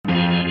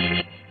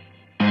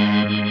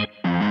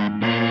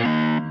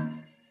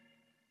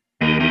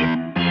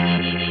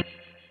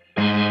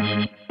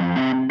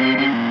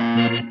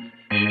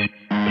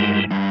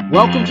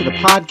Welcome to the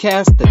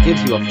podcast that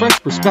gives you a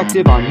fresh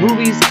perspective on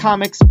movies,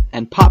 comics,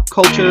 and pop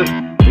culture.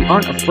 We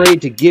aren't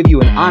afraid to give you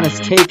an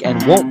honest take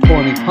and won't pull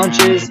any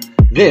punches.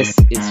 This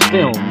is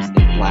Films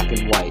in Black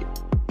and White.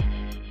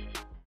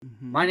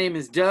 My name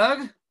is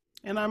Doug.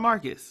 And I'm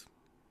Marcus.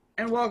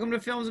 And welcome to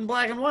Films in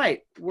Black and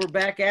White. We're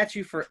back at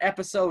you for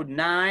episode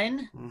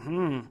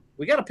 9.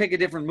 We got to pick a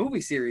different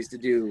movie series to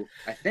do,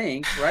 I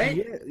think,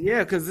 right?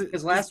 Yeah,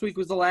 because last week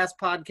was the last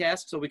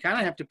podcast, so we kind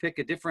of have to pick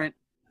a different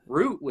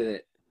route with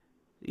it.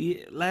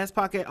 Yeah, last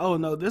podcast. Oh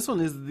no, this one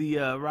is the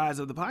Rise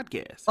of the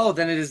Podcast. Oh,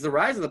 then it is the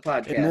Rise of the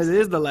Podcast. And it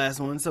is the last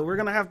one, so we're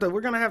gonna have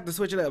to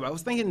switch it up. I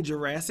was thinking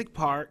Jurassic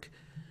Park.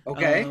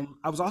 Okay.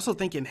 I was also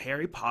thinking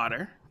Harry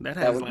Potter.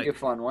 That would be a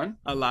fun one.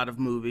 A lot of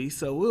movies.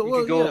 So we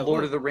could go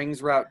Lord of the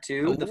Rings route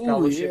too. The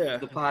Fellowship of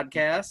the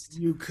Podcast.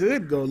 You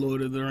could go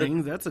Lord of the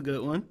Rings. That's a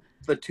good one.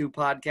 The two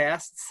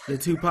podcasts. The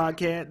two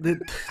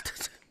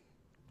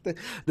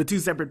two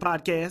separate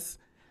podcasts.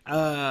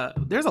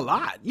 There's a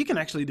lot. You can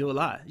actually do a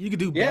lot. You could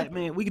do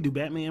Batman. We could do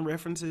Batman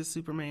references,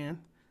 Superman.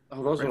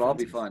 Oh, those would all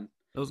be fun.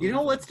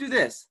 Let's do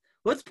this.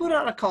 Let's put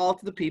out a call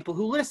to the people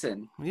who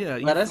listen. Yeah.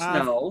 Let us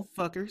know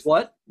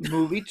what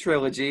movie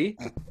trilogy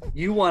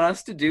you want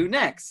us to do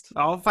next.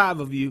 All 5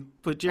 of you.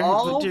 Put your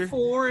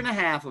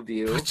 4.5 of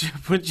you.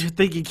 Put your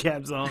thinking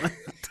caps on.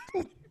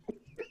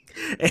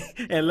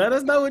 and let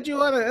us know what you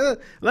want to.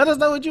 Let us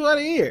know what you want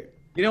to hear.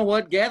 You know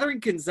what?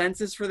 Gathering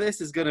consensus for this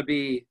is going to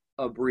be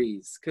a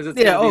breeze because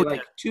it's gonna be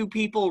like 2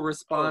 people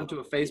respond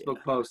to a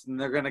Facebook post and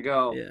they're gonna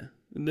go,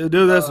 do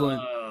this one.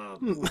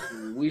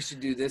 We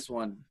should do this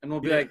one, and we'll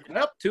be like,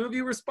 well, 2 of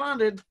you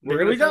responded.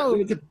 There we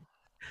go.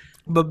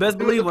 But best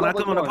believe when I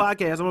come on the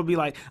podcast, I'm gonna be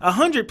like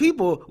 100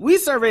 people. We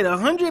surveyed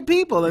 100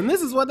 people, and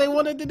this is what they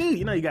wanted to do.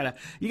 You know, you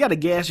gotta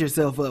gas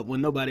yourself up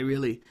when nobody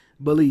really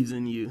believes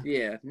in you.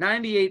 Yeah,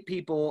 98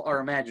 people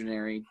are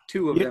imaginary.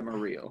 2 of them are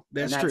real.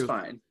 That's true.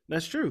 Fine.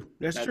 That's true.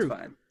 That's true.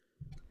 Fine.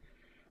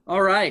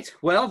 All right.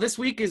 Well, this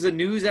week is a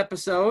news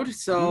episode,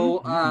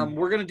 so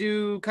we're going to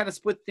do kind of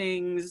split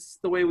things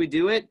the way we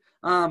do it.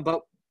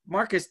 But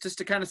Marcus, just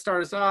to kind of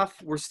start us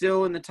off, we're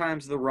still in the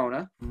times of the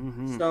Rona.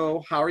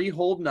 So how are you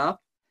holding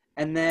up?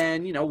 And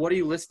then, what are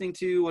you listening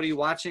to? What are you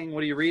watching?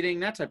 What are you reading?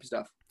 That type of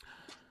stuff.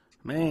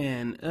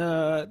 Man,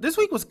 this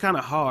week was kind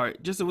of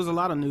hard. It was a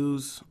lot of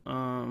news,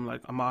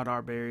 like Ahmaud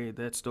Arbery,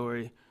 that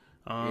story.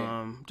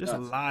 A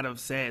lot of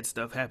sad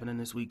stuff happening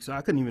this week, so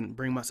I couldn't even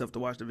bring myself to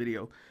watch the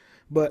video.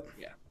 But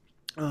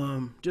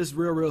just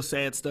real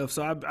sad stuff.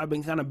 So I've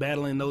been kind of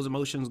battling those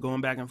emotions,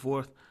 going back and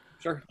forth.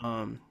 Sure.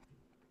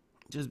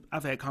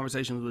 I've had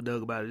conversations with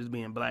Doug about it. Just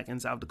being black in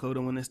South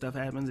Dakota when this stuff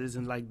happens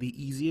isn't like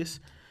the easiest,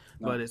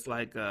 but it's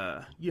like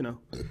oh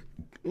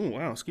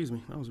wow, excuse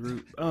me, that was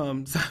rude.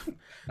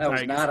 That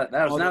was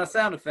not a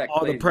sound effect.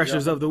 All the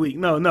pressures of the week.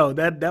 No,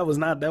 that was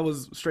not. That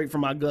was straight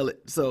from my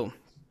gullet. So.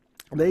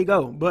 There you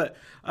go. But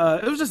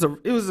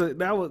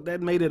that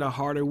made it a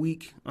harder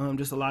week.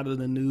 Just a lot of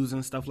the news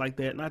and stuff like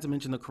that. Not to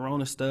mention the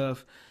Corona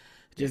stuff.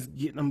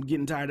 I'm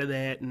getting tired of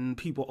that, and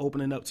people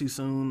opening up too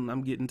soon.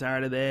 I'm getting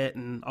tired of that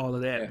and all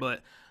of that. Yeah.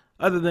 But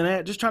other than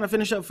that, just trying to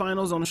finish up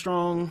finals on a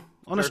strong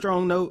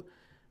note.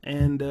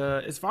 And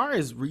as far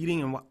as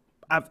reading,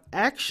 I've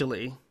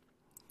actually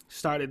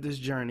started this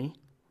journey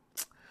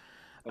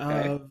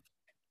of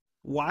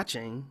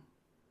watching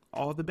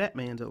all the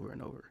Batmans over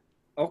and over.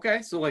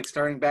 Okay, so like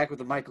starting back with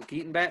the Michael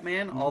Keaton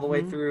Batman all the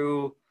way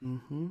through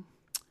to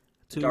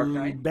Dark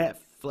Knight?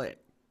 Batfleck.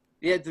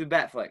 Yeah, to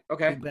Batfleck.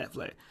 Okay.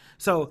 Batfleck.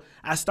 So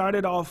I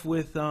started off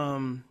with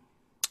I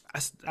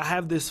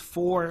have this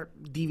 4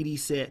 DVD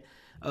set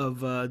of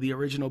the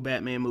original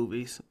Batman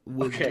movies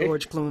with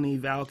George Clooney,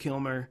 Val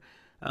Kilmer,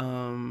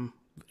 and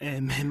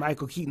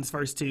Michael Keaton's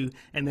first 2,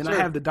 and then I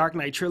have the Dark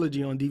Knight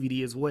trilogy on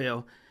DVD as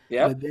well.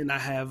 Yeah. But then I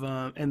have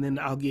and then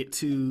I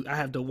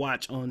have to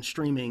watch on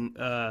streaming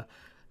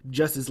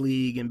Justice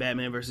League and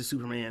Batman versus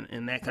Superman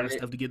and that kind of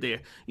stuff to get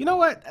there. You know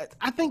what?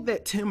 I think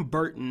that Tim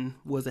Burton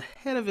was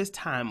ahead of his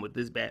time with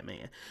this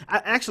Batman.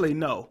 I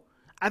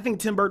think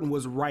Tim Burton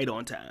was right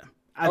on time.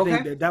 I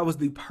think that was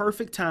the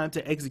perfect time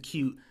to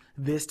execute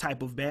this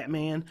type of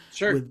Batman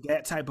with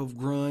that type of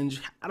grunge.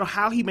 I don't know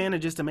how he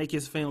manages to make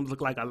his films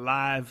look like a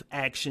live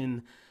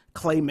action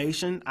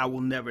claymation. I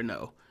will never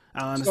know.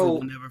 I honestly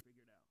will never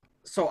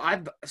figure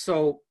it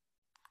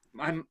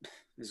out.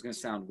 This is going to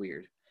sound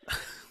weird.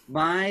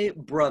 My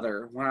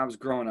brother, when I was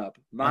growing up,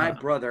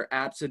 brother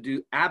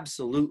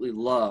absolutely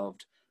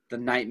loved The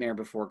Nightmare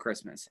Before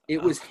Christmas.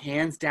 It was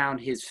hands down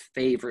his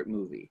favorite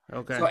movie.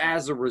 Okay. So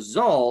as a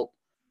result,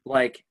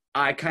 like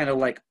I kind of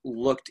like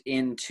looked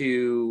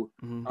into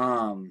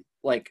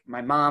like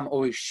my mom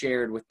always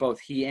shared with both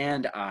he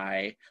and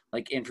I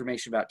like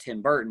information about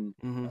Tim Burton.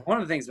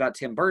 One of the things about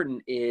Tim Burton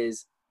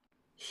is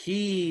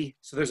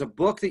so there's a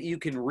book that you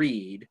can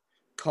read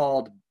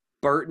called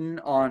Burton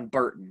on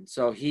Burton.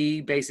 So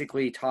he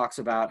basically talks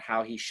about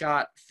how he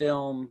shot,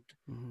 filmed,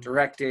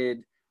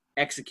 directed,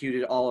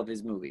 executed all of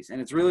his movies,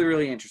 and it's really,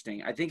 really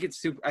interesting. I think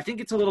it's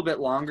a little bit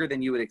longer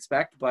than you would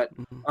expect, but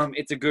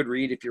it's a good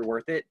read if you're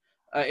worth it.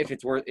 If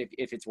it's worth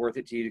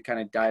it to you to kind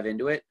of dive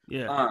into it.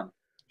 Yeah.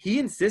 he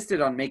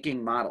insisted on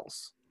making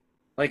models.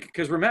 Like,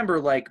 because remember,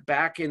 like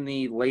back in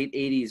the late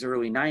 80s,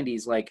 early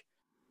 90s, like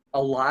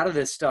a lot of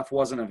this stuff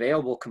wasn't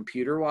available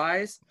computer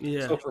wise.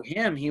 Yeah. So for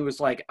him, he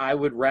was like, I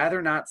would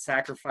rather not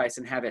sacrifice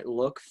and have it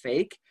look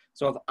fake.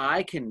 So if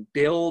I can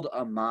build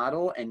a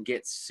model and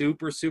get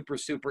super, super,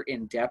 super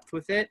in depth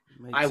with it,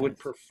 I would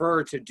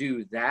prefer to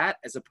do that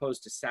as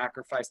opposed to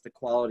sacrifice the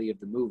quality of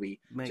the movie.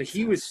 So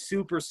he was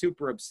super,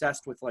 super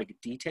obsessed with like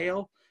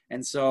detail.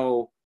 And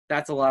so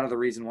that's a lot of the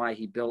reason why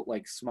he built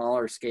like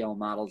smaller scale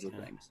models of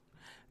things.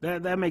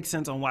 That makes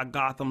sense on why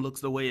Gotham looks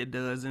the way it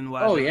does and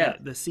why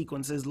the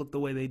sequences look the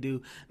way they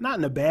do. Not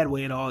in a bad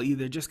way at all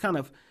either, just kind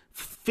of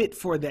fit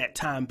for that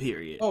time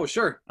period. Oh,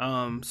 sure.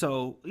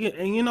 So yeah,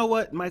 and you know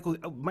what?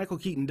 Michael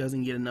Keaton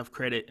doesn't get enough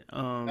credit.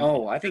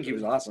 I think he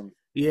was awesome.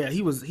 Yeah,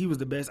 he was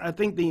the best. I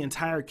think the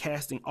entire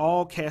casting,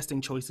 all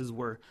casting choices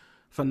were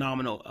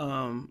phenomenal.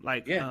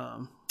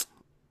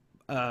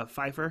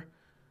 Pfeiffer.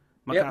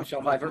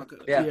 Michelle Pfeiffer.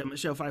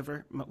 Michelle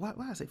Pfeiffer. Why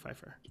did I say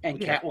Pfeiffer? And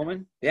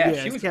Catwoman. Yeah,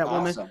 she was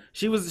Catwoman. Awesome.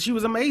 She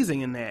was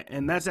amazing in that,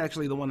 and that's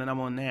actually the one that I'm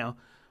on now.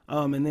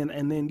 And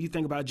then you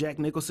think about Jack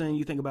Nicholson,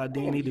 you think about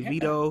Danny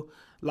DeVito,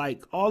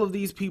 like all of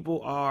these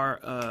people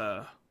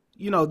are,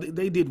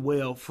 they did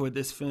well for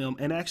this film.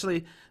 And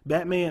actually,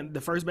 Batman,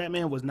 the first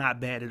Batman was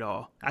not bad at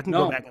all. I can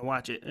go back and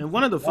watch it. And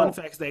one of the fun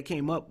facts that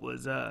came up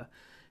was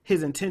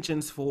his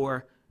intentions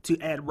to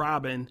add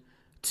Robin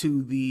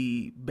to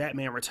the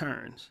Batman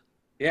Returns.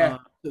 Yeah.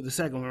 The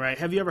second one, right?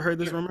 Have you ever heard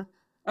this rumor?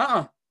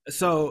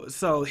 So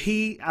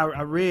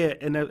I read,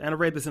 and I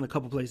read this in a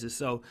couple places.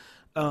 So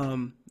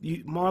Marlon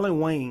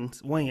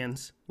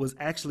Wayans was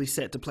actually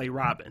set to play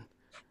Robin.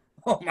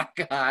 Oh my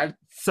God.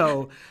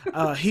 So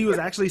he was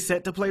actually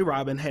set to play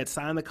Robin, had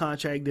signed the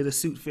contract, did a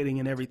suit fitting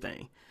and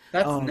everything.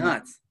 That's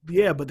nuts.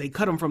 Yeah, but they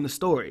cut him from the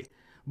story.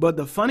 But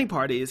the funny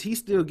part is he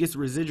still gets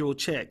residual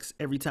checks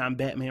every time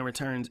Batman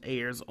Returns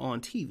airs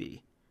on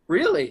TV.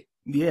 Really?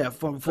 Yeah,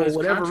 for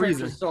whatever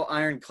reason. Was so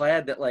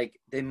ironclad that like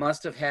they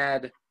must have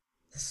had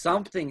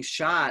something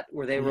shot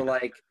where they were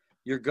like,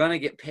 "You're gonna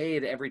get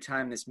paid every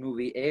time this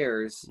movie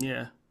airs."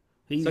 Yeah,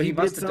 he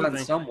must have done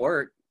some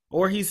work.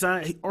 Or he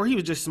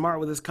was just smart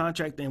with his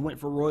contract and went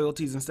for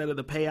royalties instead of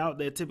the payout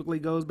that typically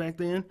goes back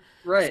then.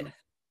 Right. So,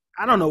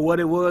 I don't know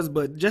what it was,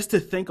 but just to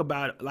think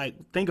about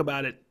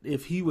it,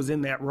 if he was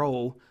in that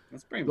role,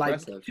 that's pretty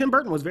impressive. Like Tim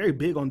Burton was very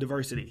big on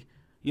diversity.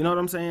 You know what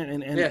I'm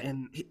saying?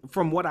 And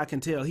from what I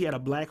can tell, he had a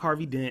black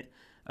Harvey Dent,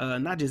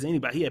 not just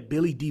anybody. He had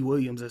Billy D.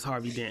 Williams as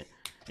Harvey Dent.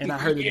 And I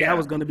heard that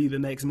was going to be the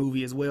next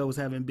movie as well, was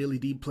having Billy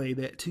D. play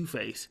that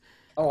Two-Face.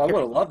 Oh, I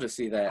would have loved to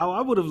see that. Oh,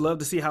 I would have loved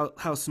to see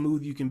how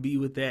smooth you can be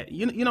with that.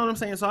 You know what I'm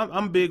saying? So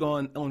I'm big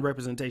on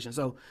representation.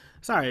 So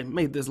sorry, I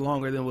made this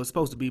longer than it was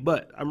supposed to be,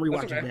 but I'm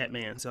rewatching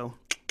Batman. So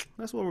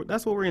that's what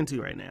we're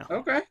into right now.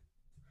 Okay.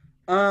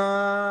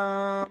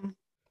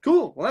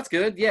 Cool. Well, that's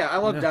good. Yeah, I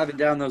love diving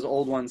down those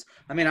old ones.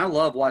 I mean, I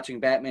love watching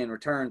Batman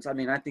Returns. I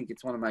mean, I think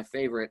it's one of my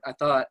favorite. I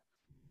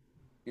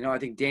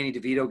think Danny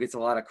DeVito gets a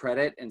lot of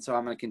credit, and so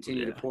I'm going to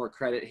continue to pour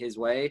credit his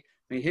way.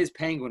 I mean, his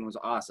Penguin was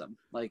awesome.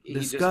 Like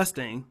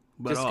disgusting.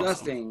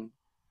 Awesome.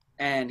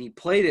 And he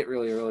played it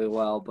really, really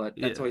well. But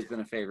that's always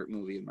been a favorite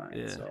movie of mine.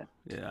 Yeah. So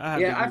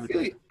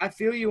I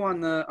feel you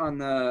on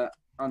the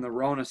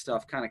Rona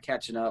stuff, kind of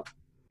catching up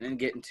and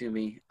getting to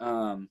me.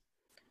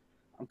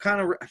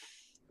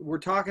 We're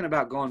talking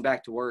about going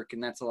back to work,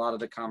 and that's a lot of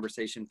the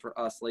conversation for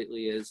us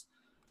lately is,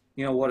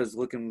 what is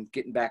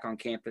getting back on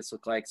campus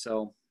look like.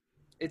 So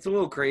it's a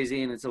little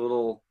crazy and it's a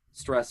little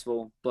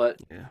stressful,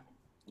 but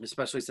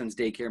especially since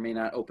daycare may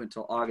not open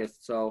till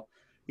August. So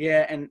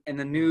and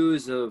the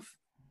news of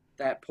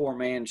that poor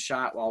man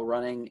shot while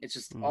running, it's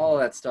just all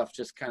that stuff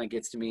just kind of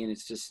gets to me, and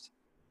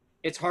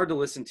it's hard to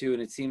listen to.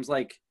 And it seems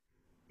like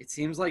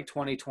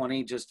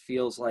 2020 just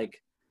feels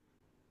like,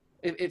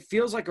 it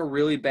feels like a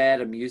really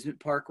bad amusement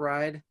park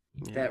ride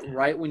that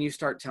right when you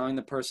start telling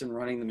the person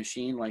running the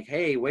machine, like,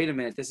 hey, wait a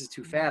minute, this is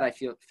too fast,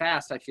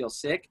 I feel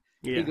sick.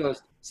 He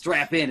goes,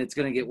 strap in, it's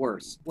going to get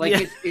worse.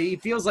 Like,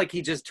 it feels like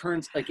he just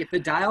turns, like, if the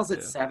dial's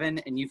at 7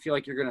 and you feel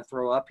like you're going to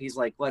throw up, he's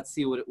like, let's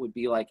see what it would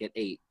be like at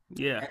 8.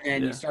 Yeah.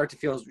 And you start to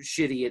feel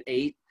shitty at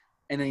 8,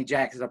 and then he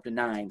jacks it up to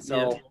 9.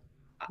 So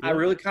I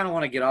really kind of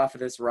want to get off of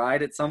this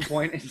ride at some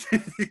point in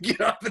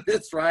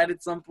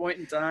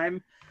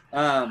time.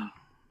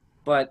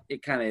 But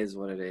it kind of is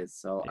what it is.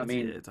 So, I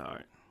mean, it's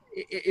hard.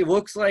 It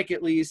looks like,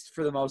 at least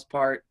for the most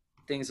part,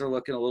 things are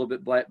looking a little bit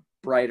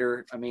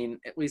brighter. I mean,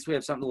 at least we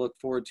have something to look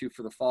forward to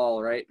for the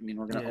fall, right? I mean,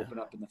 we're going to open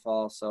up in the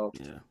fall, so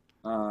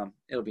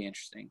it'll be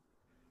interesting.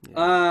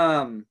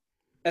 Yeah.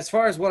 As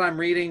far as what I'm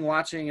reading,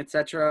 watching,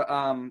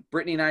 etc.,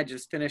 Brittany and I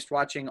just finished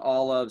watching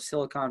all of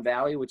Silicon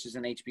Valley, which is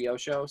an HBO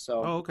show.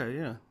 So,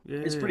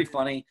 it's pretty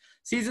funny.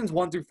 Seasons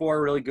 1 through 4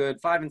 are really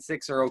good. 5 and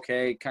 6 are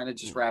okay, kind of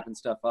just wrapping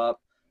stuff up.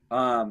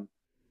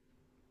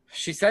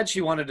 She said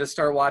she wanted to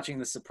start watching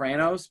The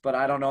Sopranos, but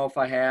I don't know if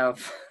I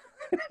have.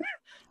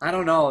 I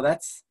don't know.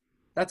 That's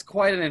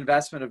quite an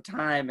investment of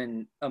time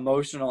and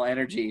emotional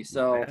energy.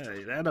 So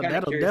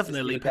that'll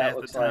definitely pass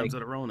the times of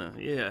the Rona.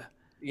 Yeah.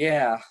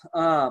 Yeah.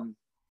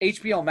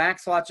 HBO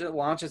Max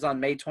launches on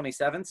May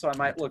 27th, so I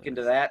might look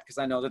into that because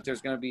I know that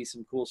there's going to be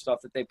some cool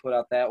stuff that they put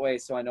out that way.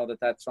 So I know that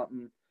that's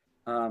something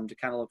to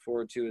kind of look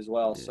forward to as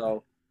well. Yeah.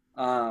 So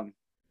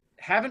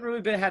haven't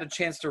really had a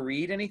chance to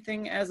read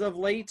anything as of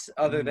late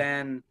other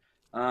than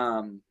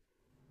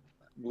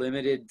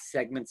limited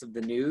segments of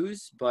the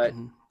news, but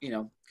you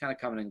know, kind of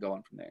coming and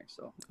going from there.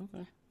 So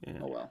okay, yeah.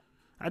 Oh well.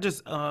 I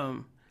just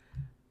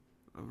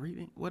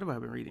reading. What have I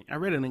been reading? I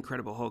read an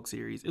Incredible Hulk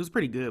series. It was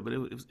pretty good, but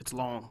it's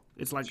long.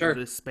 It's like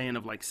this span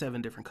of like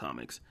 7 different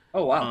comics.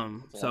 Oh wow!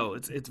 So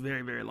it's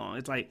very, very long.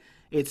 It's like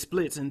it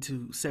splits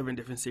into 7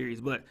 different series.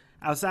 But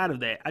outside of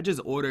that, I just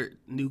ordered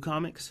new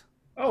comics.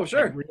 Oh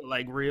sure.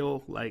 Like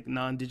real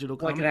non-digital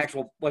comics.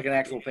 Like an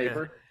actual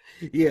paper.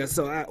 Yeah.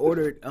 So I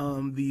ordered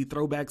the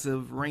throwbacks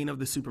of Reign of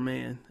the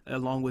Superman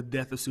along with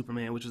Death of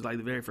Superman, which was like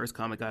the very first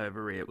comic I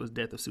ever read was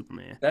Death of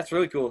Superman. That's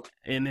really cool.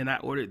 And then I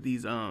ordered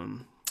these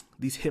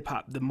hip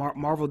hop.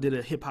 Marvel did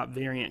a hip hop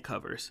variant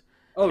covers.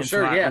 Oh and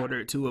sure, so I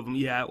ordered 2 of them.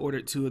 Yeah, I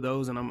ordered 2 of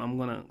those, and I'm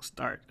gonna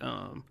start.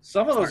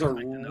 Some of those are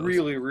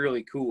really,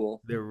 really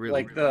cool. They're really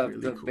like really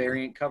the cool.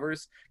 variant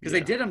covers because they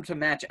did them to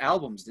match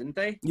albums, didn't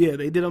they? Yeah,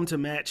 they did them to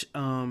match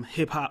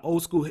hip hop,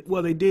 old school.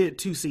 Well, they did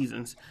 2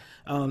 seasons.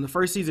 The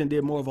first season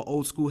did more of an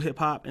old school hip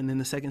hop, and then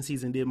the second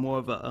season did more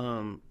of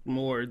a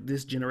more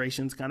this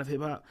generation's kind of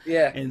hip hop.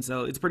 Yeah, and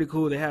so it's pretty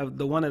cool. They have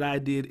the one that I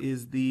did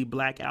is the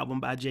Black Album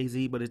by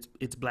Jay-Z, but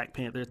it's Black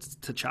Panther. It's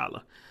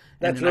T'Challa.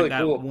 That's and then really I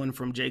got cool. one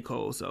from J.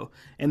 Cole. So,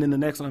 and then the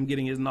next one I'm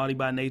getting is Naughty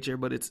by Nature,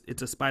 but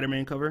it's a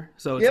Spider-Man cover.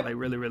 So it's like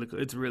really, really cool.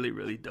 It's really,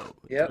 really dope.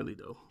 It's really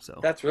dope. So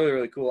that's really,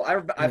 really cool.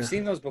 I've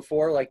seen those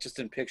before, like just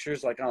in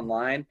pictures, like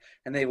online,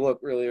 and they look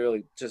really,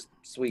 really just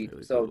sweet.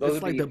 Really so cool. Those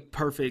it's like the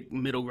perfect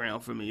middle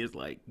ground for me. It's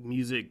like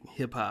music,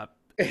 hip hop,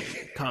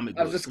 comic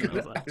books. I was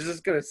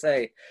just gonna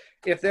say,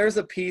 if there's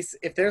a piece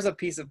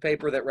of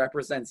paper that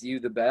represents you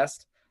the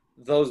best,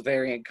 those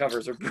variant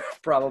covers are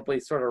probably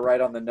sort of right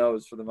on the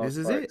nose for the most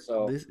part.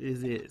 This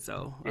is it.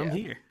 So I'm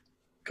here.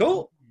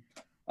 Cool.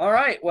 All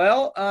right.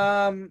 Well,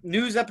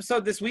 news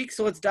episode this week.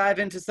 So let's dive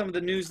into some of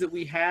the news that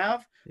we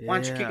have. Why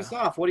don't you kick us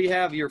off? What do you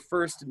have your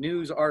first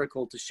news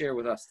article to share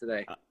with us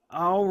today?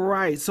 All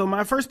right. So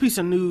my first piece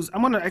of news, I'm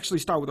going to actually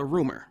start with a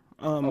rumor.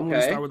 I'm going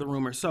to start with a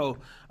rumor. So,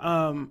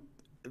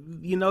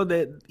 you know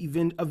that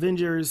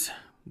Avengers,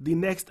 the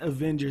next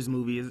Avengers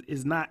movie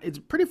is not, it's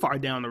pretty far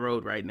down the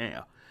road right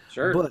now.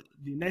 Sure. But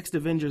the next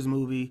Avengers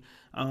movie,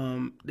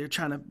 there's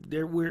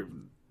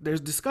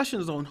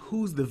discussions on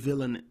who's the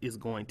villain is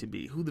going to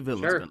be, who the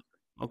villain is going to be.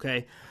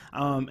 Okay.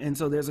 And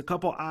so there's a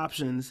couple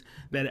options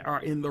that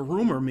are in the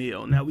rumor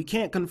mill. Now we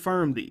can't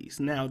confirm these.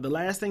 Now the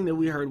last thing that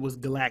we heard was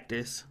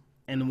Galactus,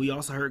 and we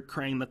also heard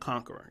Kang the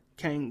Conqueror.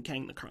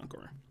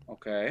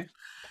 Okay.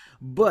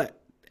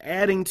 But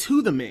adding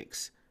to the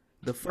mix,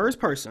 the first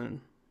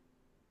person,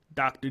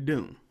 Doctor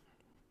Doom.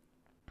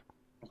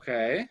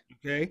 Okay.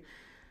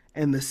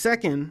 And the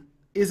second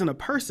isn't a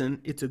person,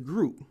 it's a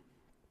group.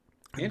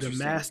 Interesting.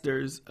 The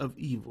Masters of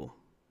Evil.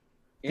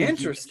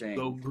 Interesting. You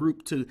go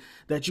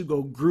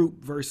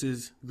group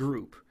versus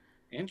group.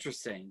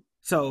 Interesting.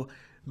 So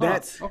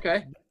that's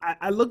okay.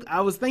 I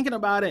was thinking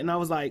about it and I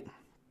was like,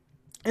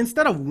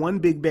 instead of one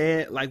big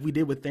bad like we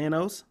did with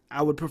Thanos,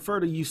 I would prefer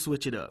to you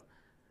switch it up.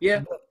 Yeah.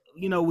 But,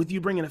 you know, with you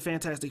bringing a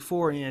Fantastic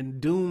Four in,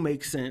 Doom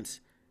makes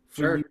sense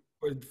for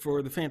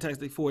the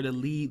Fantastic Four to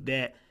lead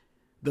the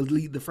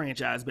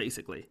franchise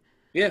basically.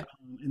 Yeah.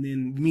 And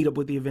then meet up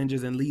with the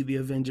Avengers and lead the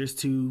Avengers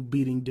to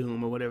beating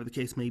Doom or whatever the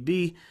case may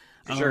be.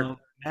 Sure.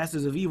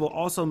 Masters of Evil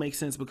also makes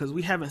sense because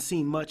we haven't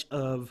seen much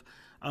of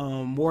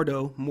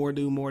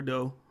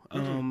Mordo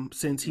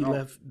since he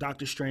left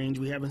Doctor Strange.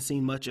 We haven't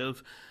seen much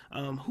of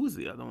who was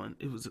the other one?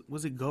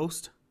 Was it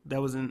Ghost?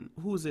 That was in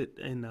who was it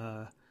in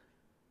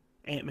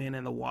Ant-Man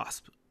and the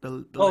Wasp?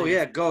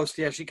 Ghost.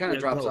 Yeah, she kind of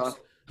drops off.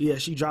 Yeah,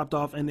 she dropped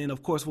off, and then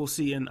of course we will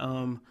see in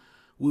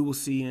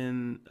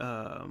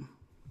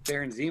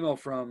Baron Zemo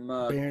from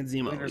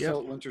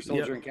Winter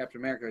Soldier and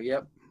Captain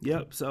America.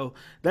 Yep. So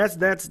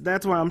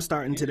that's where I'm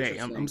starting today.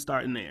 I'm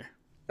starting there.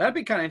 That'd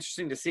be kind of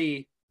interesting to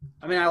see.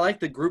 I mean, I like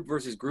the group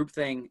versus group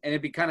thing, and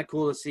it'd be kind of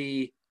cool to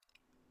see,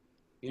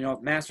 you know,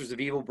 if Masters of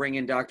Evil bring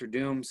in Doctor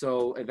Doom,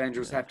 so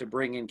Avengers have to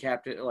bring in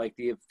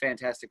the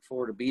Fantastic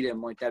Four to beat him.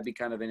 Like, that'd be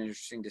kind of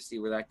interesting to see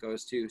where that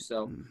goes too.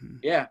 So,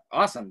 yeah,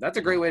 awesome. That's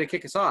a great way to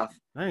kick us off.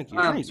 Thank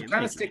you.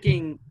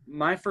 Sticking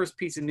my first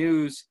piece of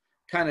news,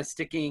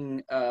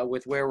 sticking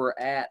with where we're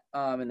at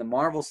in the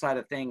Marvel side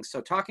of things.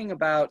 So talking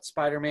about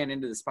Spider-Man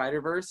Into the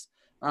Spider-Verse.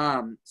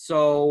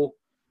 So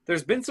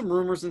there's been some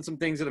rumors and some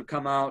things that have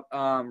come out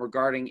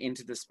regarding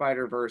Into the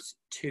Spider-Verse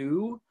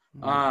 2.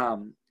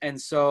 And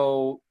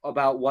so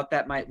about what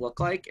that might look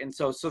like. And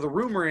so the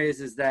rumor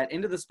is that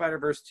Into the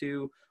Spider-Verse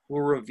 2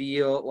 will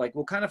reveal,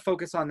 we'll kind of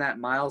focus on that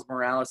Miles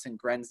Morales and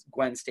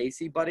Gwen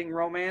Stacy budding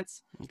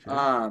romance.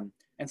 Okay.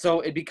 And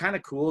so it'd be kind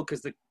of cool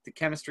because the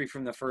chemistry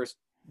from the first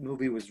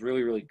movie was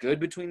really, really good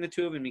between the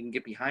two of them. You can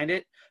get behind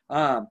it.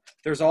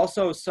 There's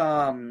also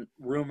some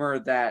rumor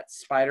that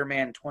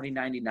Spider-Man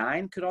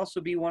 2099 could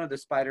also be one of the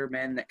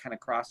Spider-Men that kind of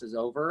crosses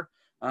over.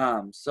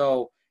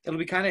 So it'll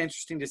be kind of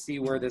interesting to see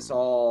where this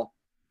all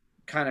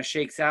kind of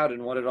shakes out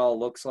and what it all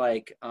looks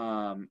like.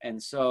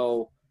 And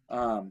so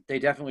they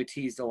definitely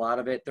teased a lot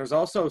of it. There's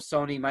also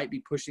Sony might be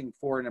pushing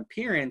for an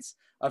appearance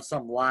of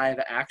some live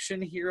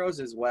action heroes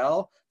as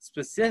well,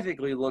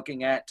 specifically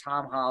looking at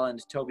Tom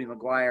Holland, Tobey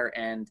Maguire,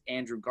 and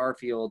Andrew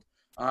Garfield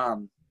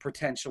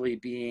potentially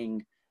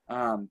being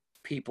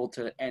people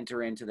to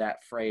enter into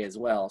that fray as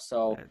well.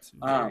 So that's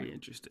very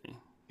interesting.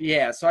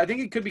 Yeah, so I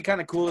think it could be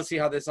kind of cool to see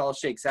how this all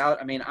shakes out.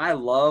 I mean, I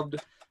loved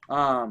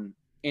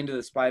Into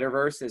the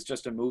Spider-Verse as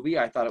just a movie.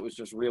 I thought it was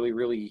just really,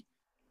 really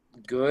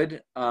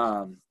good.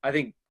 I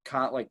think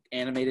like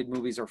animated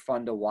movies are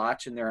fun to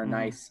watch, and they're a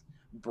nice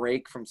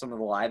break from some of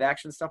the live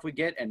action stuff we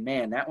get. And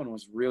man, that one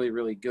was really,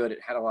 really good. It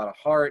had a lot of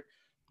heart.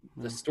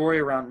 The story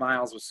around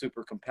Miles was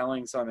super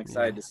compelling, so I'm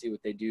excited to see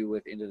what they do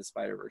with Into the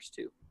Spider-Verse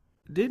too.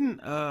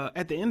 Didn't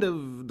at the end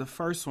of the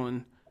first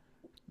one,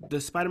 the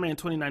Spider-Man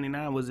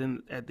 2099 was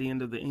at the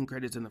end of the end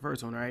credits in the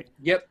first one, right?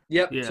 Yep.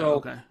 Yeah, so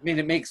okay. I mean,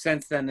 it makes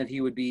sense then that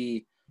he would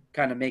be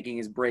kind of making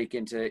his break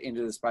into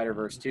the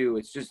Spider-Verse too.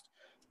 It's just,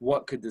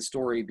 what could the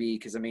story be?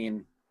 Because I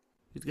mean,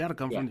 it's got to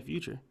come from the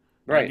future,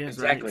 right? Guess,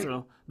 exactly. Right?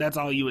 So that's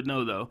all you would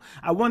know, though.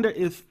 I wonder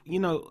if you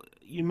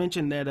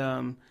mentioned that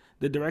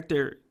the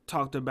director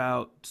talked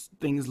about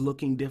things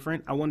looking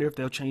different. I wonder if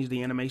they'll change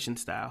the animation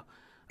style.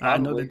 I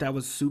know that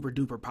was super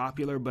duper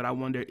popular, but I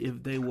wonder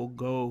if they will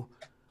go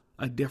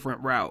a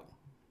different route.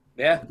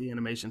 Yeah, with the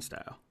animation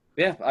style.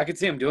 Yeah, I could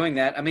see them doing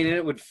that. I mean,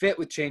 it would fit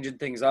with changing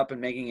things up and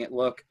making it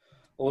look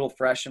a little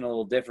fresh and a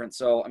little different.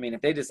 So, I mean,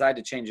 if they decide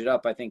to change it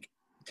up, I think,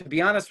 to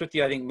be honest with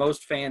you, I think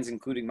most fans,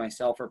 including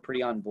myself, are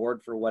pretty on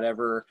board for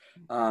whatever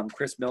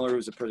Chris Miller,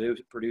 who's a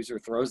producer,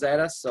 throws at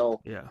us. So,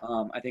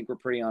 I think we're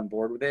pretty on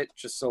board with it,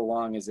 just so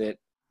long as it.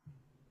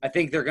 I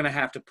think they're going to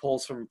have to pull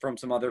from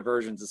some other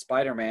versions of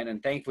Spider-Man,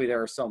 and thankfully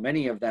there are so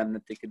many of them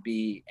that they could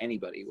be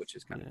anybody, which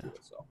is kind of cool.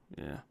 So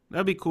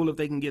that'd be cool if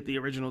they can get the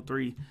original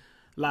 3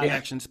 live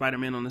action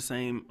Spider-Man on the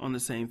same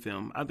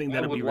film. I think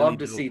that'd be really dope. I would love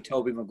to see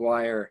Tobey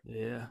Maguire.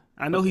 Yeah,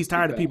 I know he's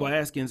tired of people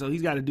asking, so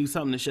he's got to do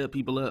something to shut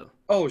people up.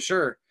 Oh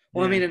sure.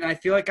 Well, I mean, and I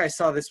feel like I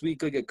saw this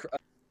week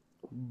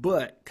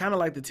but kind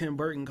of like the Tim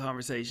Burton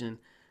conversation,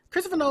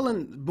 Christopher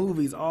Nolan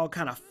movies all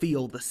kind of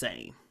feel the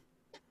same.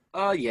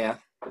 Yeah.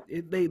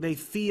 They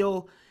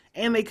feel,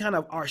 and they kind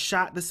of are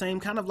shot the same,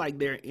 kind of like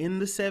they're in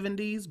the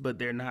 70s, but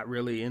they're not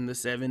really in the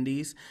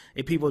 70s.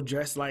 And people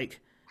dress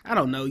like, I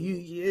don't know,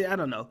 I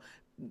don't know.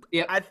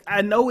 Yeah,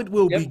 I know it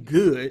will be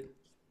good.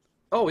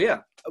 Oh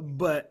yeah,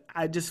 but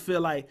I just feel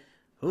like,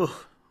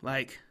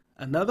 like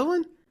another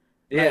one.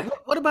 Yeah.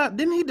 Like, what about?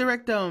 Didn't he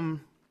direct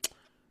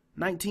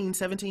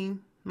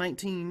 1917,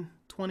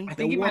 1920? I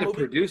think he might have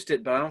produced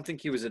it, but I don't think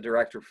he was a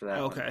director for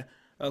that.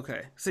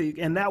 Okay. See,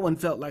 and that one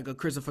felt like a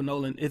Christopher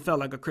Nolan. It felt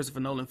like a Christopher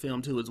Nolan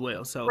film too, as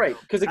well. So right,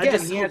 because again,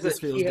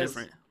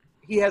 different.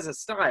 He has a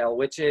style,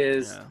 which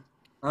is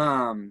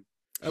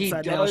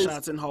upside down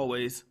shots in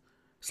hallways.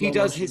 He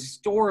does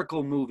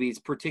historical movies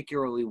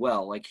particularly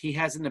well. Like, he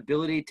has an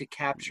ability to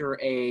capture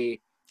an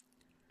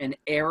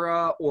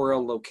era or a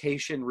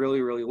location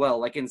really, really well.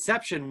 Like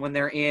Inception, when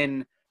they're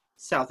in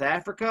South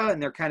Africa and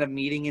they're kind of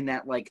meeting in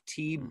that like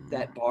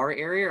that bar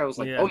area, I was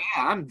like, oh yeah,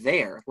 I'm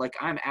there. Like,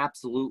 I'm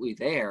absolutely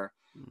there.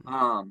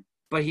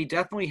 But he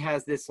definitely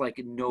has this like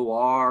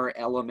noir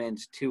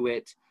element to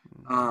it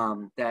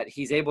that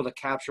he's able to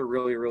capture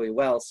really, really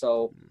well.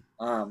 So,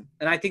 and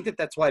I think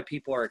that's why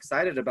people are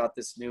excited about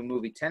this new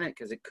movie Tenet,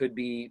 because it could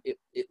be, it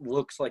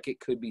looks like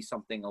it could be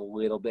something a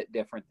little bit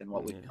different than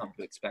what we've come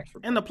to expect from.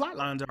 And the plot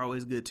lines are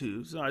always good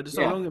too. So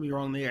don't get me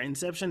wrong there.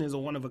 Inception is a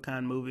one of a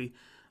kind movie.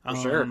 For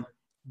sure.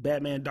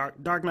 Batman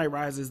Dark Knight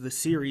Rises, the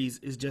series,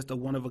 is just a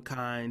one of a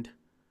kind.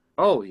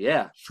 Oh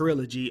yeah,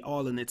 trilogy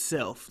all in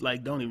itself.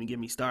 Like, don't even get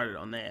me started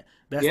on that.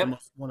 That's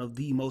one of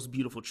the most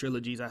beautiful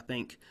trilogies, I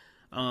think.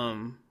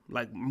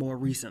 Like, more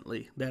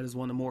recently, that is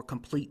one of the more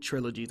complete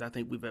trilogies I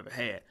think we've ever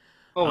had.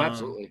 Oh,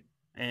 absolutely.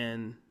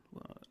 And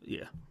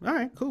yeah, all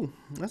right, cool.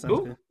 That sounds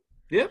good.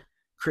 Yep.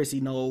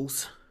 Chrissy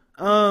Knowles.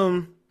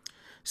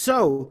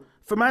 So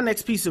for my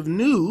next piece of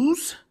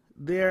news,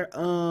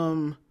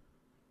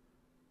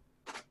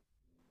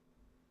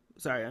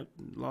 Sorry, I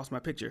lost my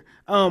picture.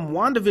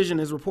 WandaVision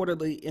is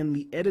reportedly in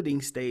the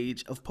editing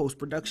stage of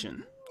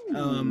post-production.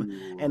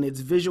 And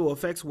its visual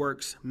effects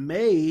works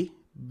may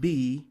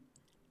be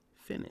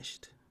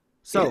finished.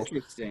 So,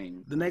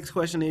 interesting. The next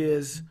question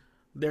is,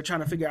 they're trying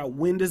to figure out,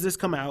 when does this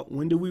come out?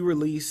 When do we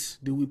release?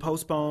 Do we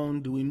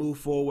postpone? Do we move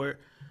forward?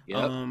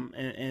 Yep.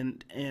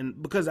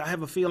 And because I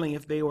have a feeling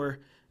if they were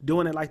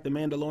doing it like The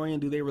Mandalorian,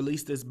 do they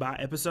release this by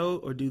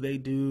episode, or do they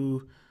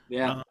do...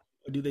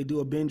 Or do they do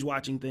a binge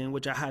watching thing,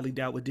 which I highly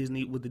doubt with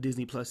Disney, with the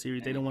Disney Plus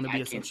series. They don't want to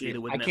be associated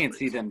with Netflix. I can't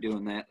see them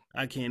doing that.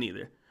 I can't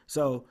either.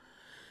 So,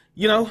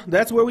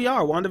 that's where we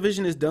are.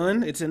 WandaVision is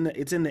done. It's in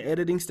the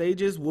editing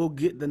stages. We'll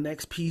get the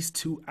next piece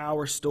to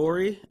our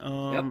story,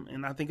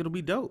 and I think it'll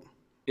be dope.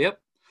 Yep.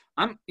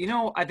 I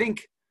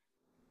think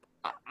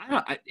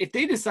if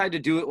they decide to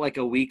do it like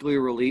a weekly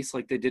release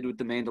like they did with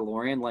The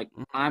Mandalorian, like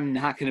I'm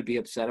not going to be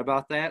upset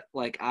about that.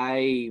 Like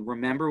I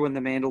remember when The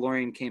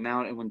Mandalorian came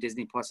out and when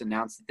Disney Plus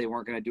announced that they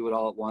weren't going to do it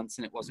all at once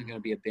and it wasn't going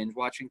to be a binge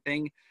watching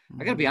thing.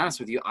 I got to be honest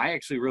with you, I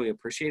actually really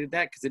appreciated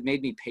that because it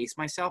made me pace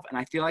myself, and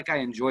I feel like I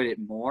enjoyed it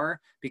more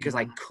because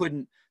I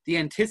couldn't. The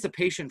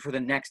anticipation for the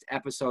next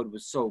episode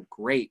was so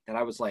great that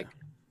I was like,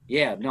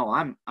 yeah, no,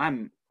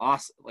 I'm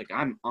awesome. Like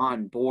I'm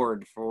on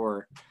board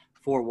for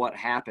what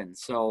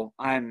happens. So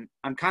I'm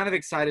kind of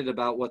excited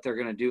about what they're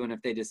going to do and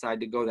if they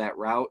decide to go that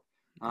route.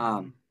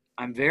 I'm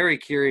very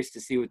curious to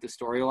see what the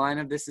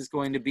storyline of this is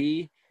going to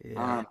be,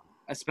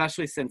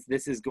 especially since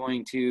this is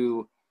going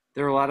to –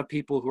 there are a lot of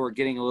people who are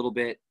getting a little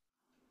bit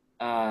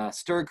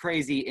stir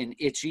crazy and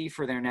itchy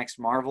for their next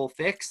Marvel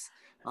fix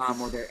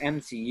or their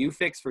MCU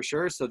fix for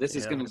sure. So this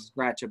is going to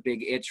scratch a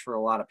big itch for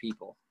a lot of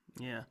people.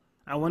 Yeah.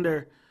 I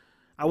wonder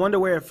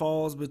where it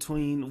falls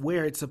between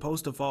where it's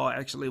supposed to fall,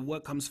 actually.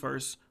 What comes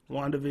first,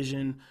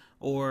 WandaVision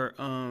or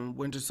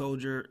Winter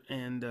Soldier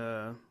and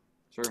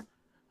sure.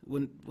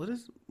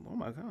 Oh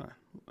my God,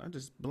 I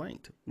just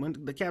blanked. When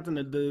the Captain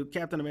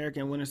America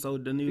and Winter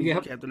Soldier, the new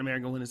Captain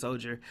America and Winter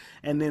Soldier,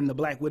 and then the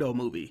Black Widow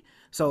movie.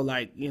 So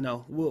like,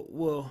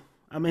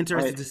 I'm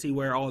interested to see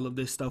where all of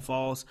this stuff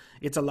falls.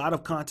 It's a lot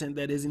of content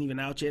that isn't even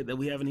out yet that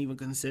we haven't even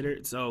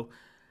considered. So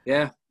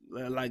yeah.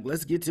 Like,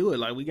 let's get to it.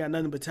 Like, we got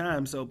nothing but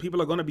time. So people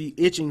are going to be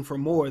itching for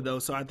more, though.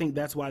 So I think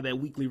that's why the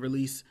weekly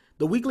release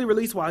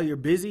while you're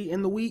busy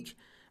in the week,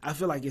 I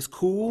feel like it's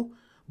cool.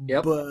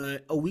 Yep.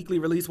 But a weekly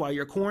release while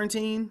you're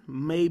quarantined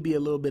may be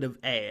a little bit of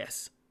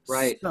ass.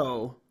 Right.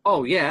 So.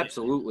 Oh, yeah,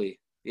 absolutely.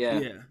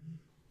 Yeah.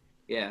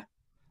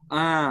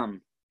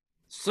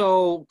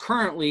 So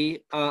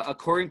currently,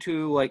 according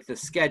to, like, the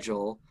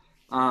schedule,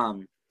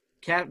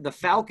 the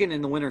Falcon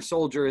and the Winter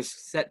Soldier is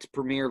set to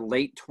premiere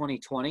late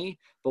 2020,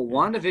 but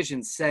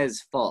WandaVision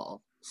says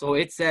fall. So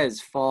it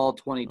says fall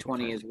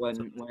 2020 is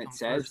when it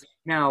says. First.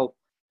 Now,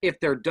 if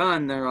they're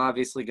done, they're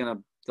obviously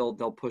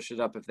they'll push it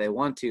up if they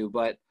want to,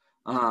 but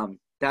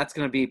that's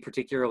going to be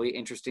particularly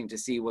interesting to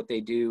see what they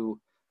do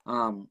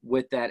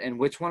with that and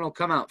which one will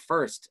come out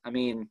first. I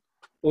mean,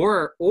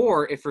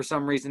 or if for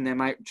some reason they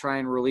might try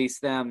and release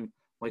them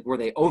like where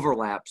they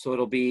overlap. So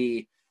it'll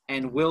be,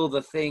 and will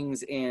the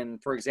things in,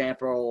 for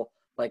example,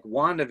 like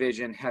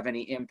WandaVision have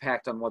any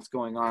impact on what's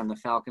going on in the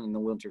Falcon and the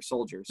Winter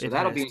Soldier? So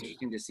that'll be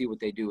interesting to see what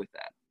they do with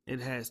that.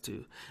 It has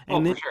to.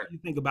 And then you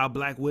think about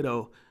Black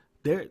Widow.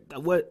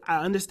 What I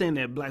understand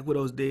that Black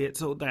Widow's dead,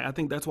 so I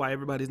think that's why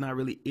everybody's not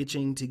really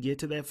itching to get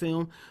to that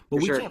film.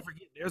 But we can't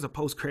forget there's a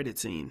post-credit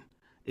scene.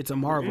 It's a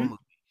Marvel movie.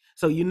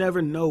 So you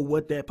never know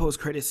what that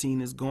post-credit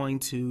scene is going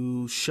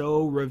to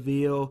show,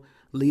 reveal,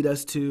 lead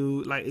us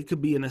to. Like, it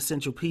could be an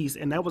essential piece,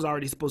 and that was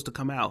already supposed to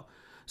come out.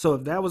 So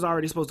if that was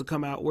already supposed to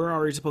come out, we're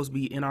already supposed to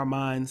be in our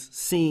minds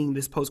seeing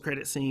this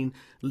post-credit scene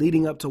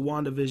leading up to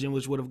WandaVision,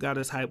 which would have got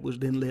us hyped, which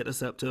then led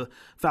us up to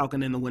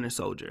Falcon and the Winter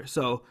Soldier.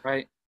 So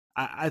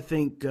I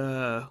think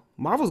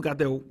Marvel's got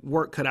their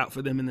work cut out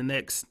for them in the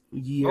next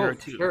year or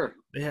two. Sure.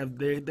 They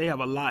have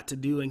a lot to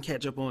do and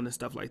catch up on and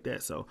stuff like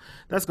that. So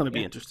that's going to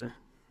be interesting.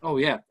 Oh,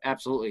 yeah,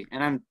 absolutely.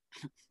 And I'm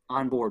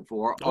on board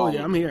for all. Oh,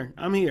 yeah, I'm here.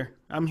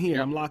 Yep.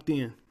 I'm locked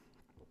in.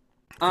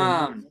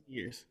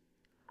 Years.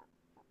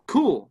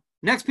 Cool.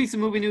 Next piece of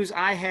movie news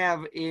I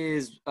have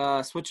is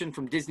switching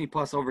from Disney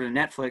Plus over to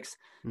Netflix.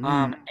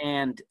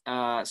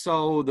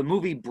 So the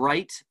movie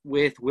Bright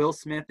with Will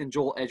Smith and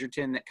Joel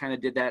Edgerton that kind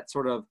of did that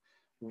sort of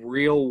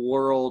real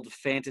world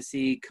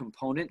fantasy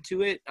component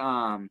to it.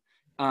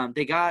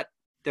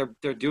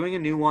 They're doing a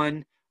new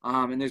one.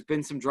 And there's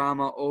been some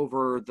drama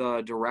over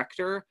the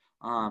director.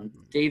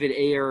 David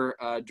Ayer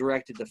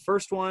directed the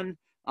first one.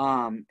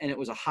 And it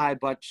was a high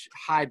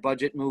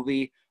budget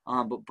movie.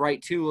 But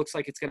Bright 2 looks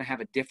like it's going to have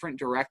a different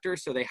director.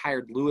 So they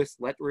hired Louis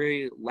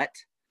Leterrier,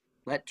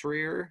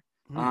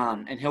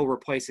 and he'll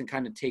replace and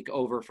kind of take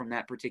over from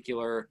that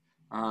particular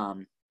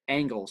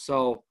angle.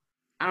 So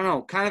I don't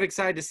know, kind of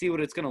excited to see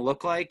what it's going to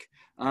look like.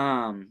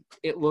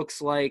 It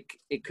looks like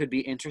it could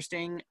be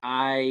interesting.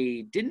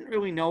 I didn't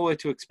really know what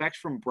to expect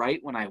from Bright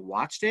when I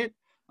watched it.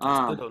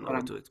 I still don't know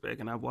what to expect,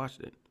 and I've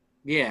watched it.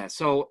 Yeah,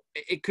 so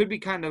it could be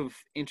kind of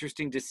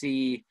interesting to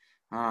see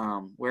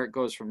where it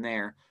goes from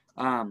there.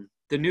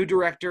 The new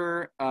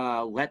director,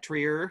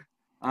 Leterrier,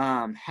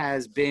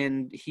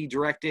 he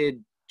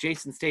directed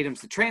Jason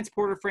Statham's The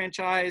Transporter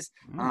franchise.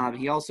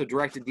 He also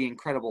directed The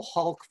Incredible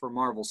Hulk for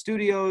Marvel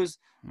Studios.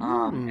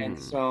 And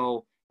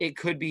so it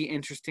could be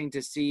interesting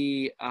to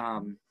see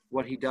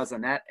what he does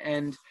on that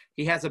end.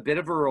 He has a bit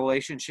of a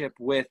relationship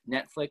with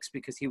Netflix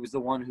because he was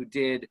the one who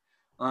did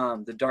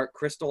The Dark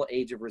Crystal: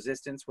 Age of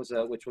Resistance,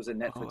 which was a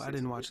Netflix. Oh, I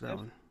didn't watch that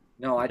one.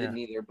 No, I didn't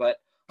either.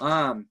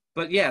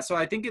 But yeah, so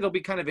I think it'll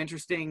be kind of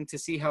interesting to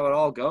see how it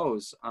all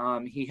goes.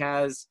 He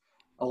has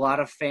a lot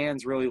of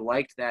fans really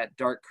liked that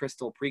Dark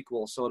Crystal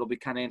prequel, so it'll be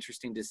kind of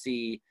interesting to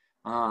see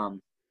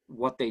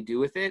what they do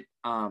with it.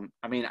 I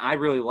mean, I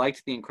really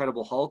liked The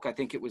Incredible Hulk. I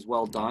think it was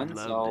well done.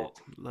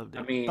 Loved it.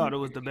 I mean, thought it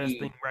was the best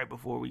thing right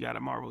before we got a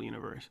Marvel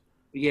Universe.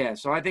 Yeah,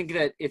 so I think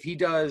that if he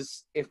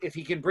does, if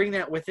he can bring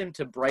that with him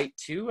to Bright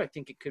 2, I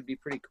think it could be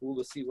pretty cool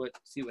to see what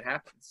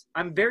happens.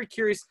 I'm very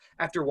curious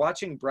after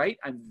watching Bright.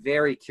 I'm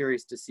very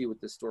curious to see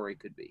what the story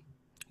could be.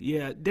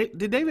 Yeah, did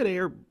David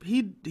Ayer?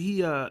 He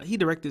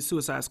directed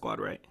Suicide Squad,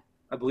 right?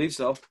 I believe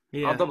so.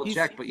 Yeah, I'll double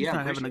check, but he's yeah,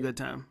 not having a good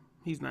time.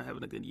 He's not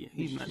having a good year.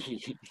 He's not.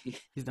 He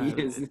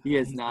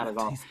is not at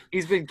all.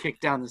 He's been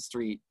kicked down the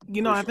street.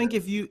 I think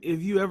if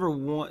you ever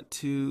want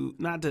to,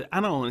 not to, I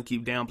don't want to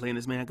keep downplaying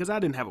this man because I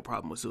didn't have a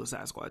problem with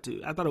Suicide Squad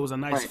 2. I thought it was a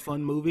nice,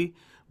 fun movie,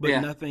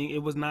 but nothing.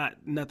 It was not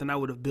nothing I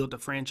would have built a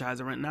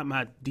franchise around. Not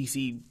my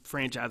DC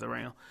franchise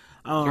around.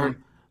 Sure.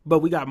 But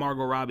we got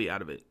Margot Robbie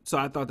out of it, so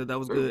I thought that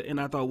was good,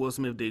 and I thought Will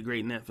Smith did great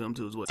in that film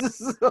too as well.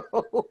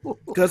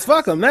 Because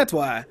fuck him, that's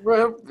why.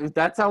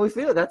 That's how we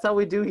feel. That's how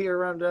we do here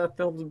around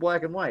films in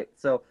black and white.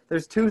 So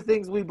there's two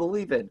things we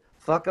believe in: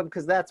 fuck them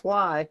because that's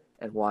why,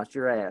 and wash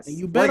your ass. And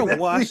you better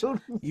wash.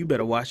 You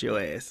better wash your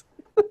ass.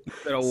 You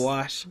better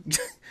wash.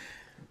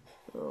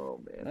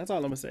 Oh man, that's all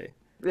I'm gonna say.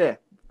 Yeah,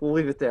 we'll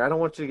leave it there. I don't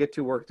want you to get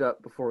too worked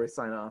up before we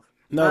sign off.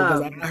 No,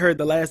 because I heard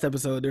the last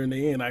episode during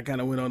the end. I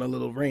kind of went on a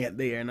little rant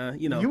there,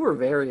 and you were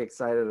very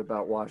excited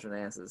about washing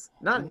asses.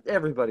 Not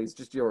everybody's,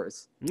 just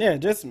yours. Yeah,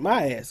 just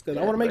my ass, because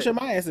I want to make sure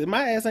my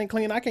ass ain't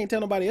clean. I can't tell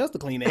nobody else to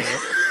clean their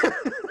ass.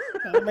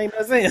 That make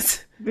no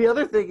sense. The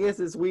other thing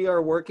is we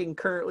are working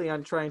currently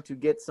on trying to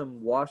get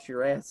some wash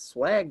your ass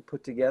swag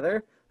put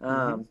together.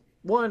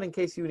 One, in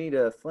case you need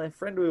a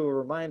friendly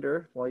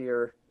reminder while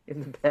you're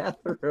in the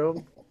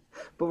bathroom,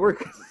 but we're.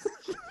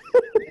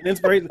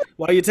 Inspiration.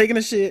 While you're taking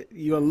a shit,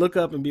 you're gonna look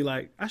up and be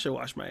like, I should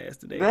wash my ass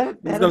today.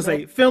 It's gonna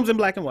say films in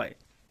black and white.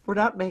 We're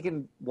not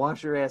making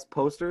wash your ass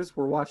posters.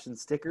 We're washing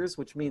stickers,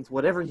 which means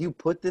whatever you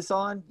put this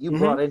on, you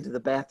brought into the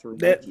bathroom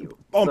with you.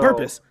 On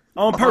purpose.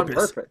 On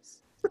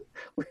purpose.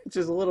 Which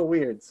is a little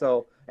weird.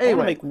 So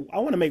anyway, I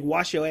want to make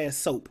wash your ass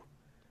soap.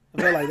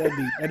 I feel like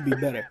that'd be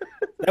better.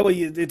 That way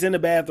it's in the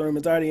bathroom,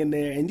 it's already in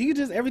there, and you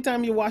just every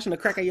time you're washing the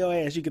crack of your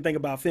ass, you can think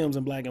about films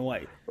in black and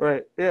white.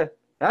 Right. Yeah.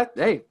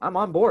 Hey, I'm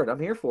on board. I'm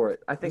here for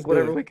it. I think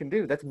whatever we can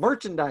do. That's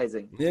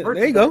merchandising. Yeah,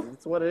 there you go.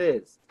 That's what it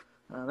is.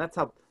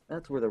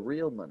 That's where the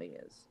real money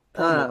is.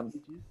 But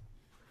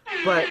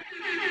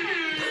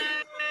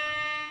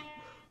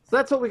so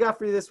that's what we got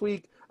for you this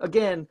week.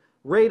 Again,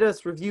 rate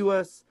us, review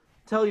us,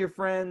 tell your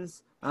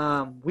friends.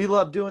 We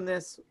love doing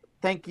this.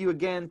 Thank you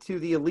again to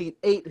the Elite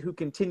 8 who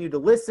continue to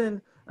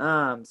listen.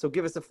 So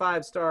give us a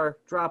 5-star,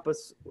 drop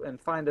us, and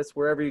find us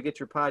wherever you get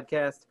your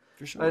podcast.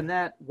 Sure. And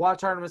that,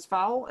 watch Artemis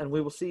Fowl, and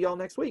we will see y'all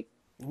next week.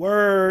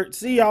 Word.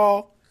 See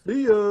y'all.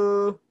 See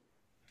ya.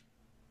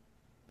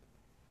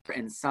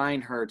 And sign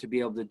her to be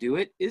able to do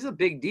it is a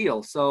big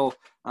deal. So,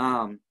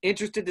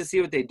 interested to see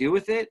what they do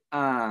with it.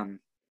 I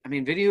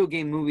mean, video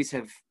game movies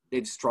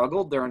they've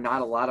struggled. There are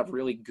not a lot of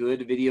really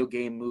good video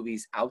game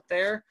movies out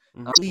there.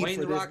 Dwayne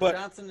The Rock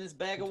Johnson is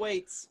bag of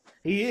weights.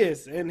 He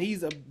is, and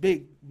he's a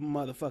big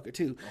motherfucker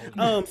too.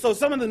 So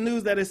some of the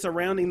news that is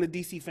surrounding the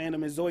DC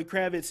fandom is Zoe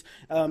Kravitz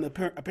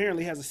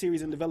apparently has a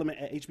series in development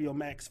at HBO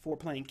Max for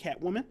playing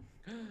Catwoman.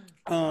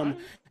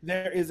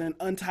 There is an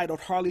untitled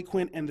Harley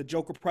Quinn and the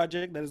Joker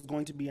project that is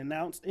going to be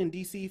announced in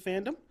DC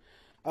fandom.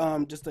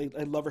 Just a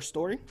lover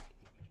story.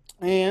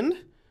 And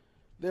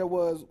there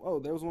was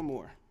one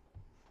more.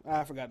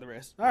 I forgot the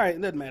rest. All right,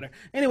 it doesn't matter.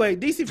 Anyway,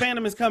 DC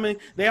fandom is coming.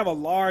 They have a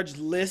large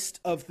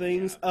list of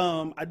things.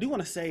 I do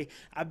want to say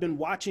I've been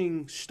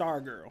watching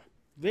Stargirl.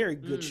 Very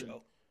good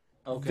show.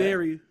 Okay.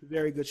 Very,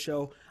 very good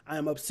show. I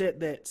am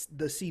upset that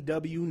the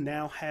CW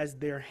now has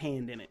their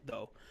hand in it,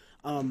 though.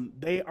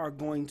 They are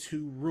going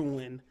to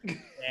ruin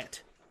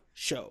that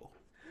show.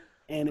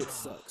 And it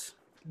sucks.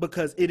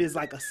 Because it is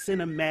like a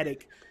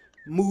cinematic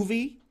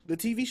movie, the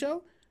TV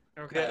show.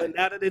 Okay. But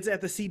now that it's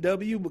at the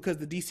CW, because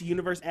the DC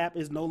Universe app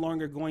is no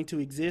longer going to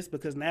exist,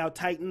 because now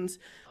Titans,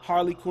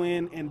 Harley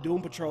Quinn, and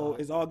Doom Patrol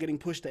is all getting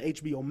pushed to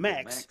HBO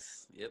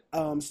Max. Yep.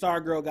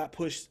 Stargirl got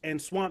pushed,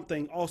 and Swamp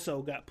Thing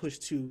also got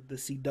pushed to the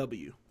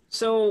CW.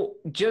 So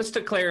just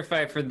to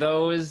clarify for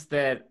those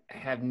that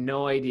have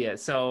no idea,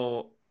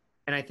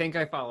 and I think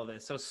I follow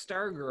this. So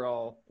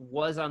Stargirl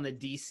was on the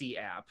DC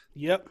app.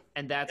 Yep.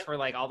 And that's where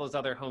like all those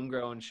other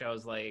homegrown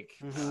shows like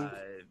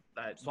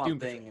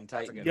Swamp Thing and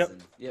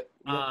Titans. Yep.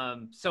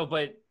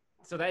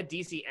 So that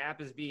DC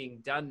app is being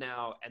done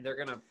now, and they're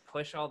gonna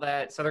push all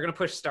that. So they're gonna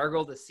push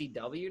Stargirl to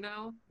CW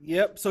now.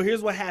 Yep. So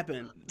here's what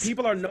happened.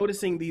 People are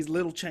noticing these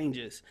little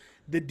changes.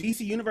 The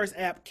DC Universe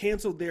app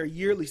canceled their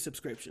yearly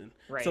subscription,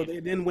 right. So they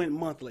then went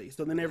monthly.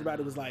 So then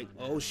everybody was like,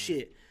 "Oh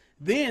shit."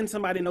 Then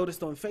somebody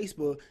noticed on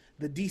Facebook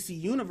the DC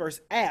Universe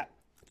app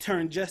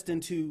turned just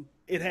into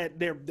it had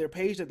their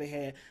page that they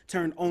had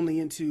turned only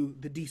into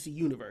the DC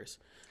Universe.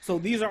 So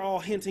these are all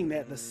hinting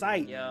that the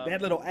site,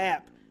 that little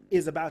app,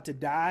 is about to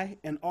die,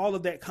 and all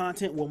of that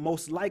content will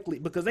most likely,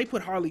 because they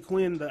put Harley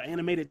Quinn, the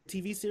animated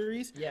TV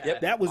series,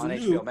 that was on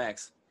new, HBO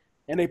Max,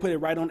 and they put it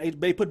right on.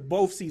 They put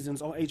both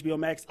seasons on HBO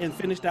Max and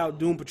finished out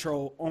Doom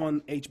Patrol on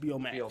HBO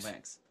Max. HBO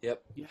Max.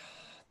 Yep. Yeah.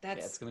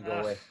 It's gonna go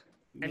away.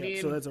 I mean,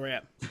 so that's a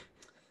wrap.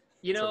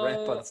 You know,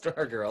 it's a wrap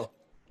on Stargirl.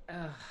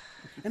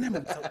 And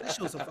that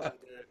show's so fucking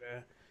good,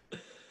 man.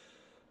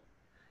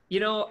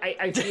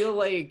 I feel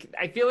like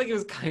it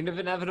was kind of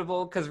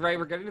inevitable because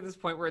we're getting to this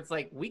point where it's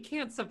like we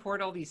can't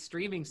support all these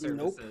streaming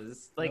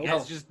services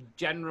as just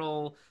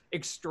general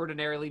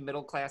extraordinarily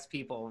middle class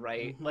people,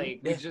 right?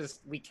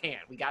 We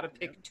can't. We got to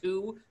pick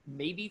 2,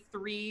 maybe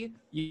 3.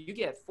 You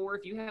get 4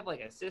 if you have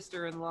like a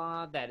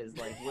sister-in-law that is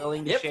like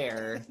willing to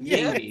share.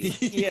 Maybe,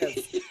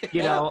 yes,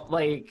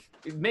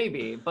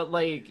 maybe, but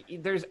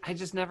I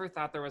just never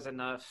thought there was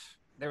enough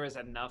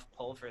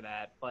pull for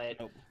that, but.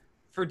 Nope.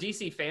 For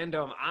DC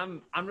fandom,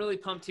 I'm really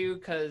pumped too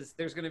because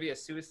there's going to be a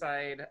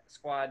Suicide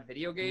Squad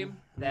video game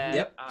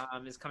that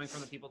is coming from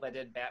the people that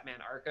did Batman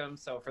Arkham.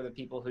 So for the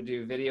people who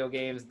do video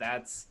games,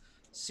 that's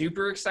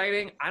super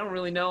exciting. I don't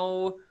really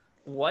know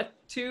what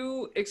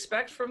to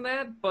expect from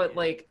that, but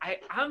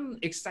I'm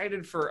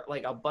excited for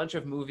a bunch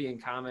of movie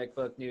and comic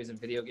book news and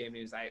video game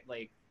news.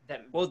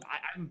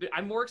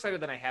 I'm more excited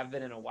than I have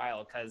been in a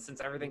while because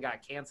since everything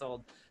got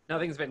canceled,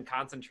 nothing's been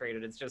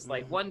concentrated. It's just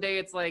one day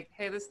it's like,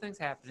 hey, this thing's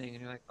happening,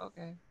 and you're like,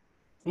 okay.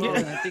 Well,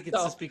 and I think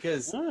it's just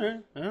because,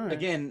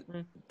 again,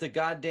 the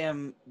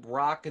goddamn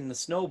rock and the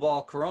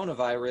snowball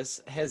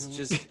coronavirus has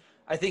just.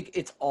 I think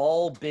it's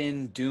all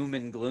been doom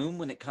and gloom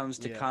when it comes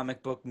to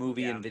comic book,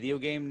 movie, and video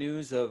game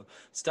news of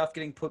stuff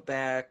getting put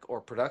back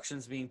or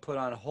productions being put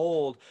on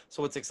hold.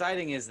 So what's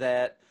exciting is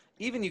that.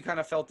 Even you kind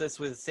of felt this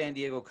with San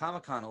Diego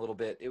Comic-Con a little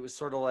bit. It was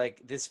sort of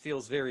like, this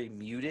feels very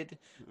muted.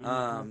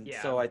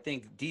 So I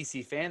think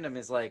DC fandom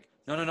is like,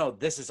 no,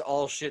 this is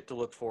all shit to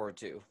look forward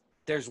to.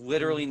 There's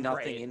literally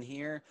nothing in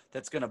here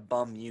that's going to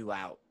bum you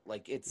out.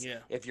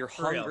 If you're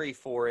hungry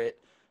for it.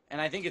 And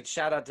I think it's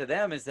shout out to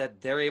them is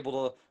that they're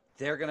going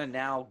to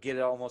now get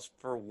it almost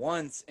for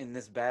once in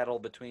this battle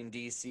between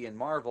DC and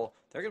Marvel.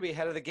 They're going to be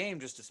ahead of the game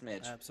just a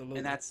smidge. Absolutely.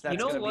 And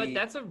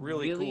that's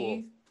really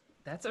cool.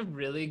 That's a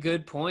really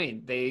good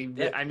point.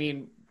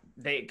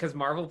 Because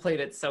Marvel played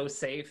it so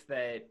safe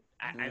that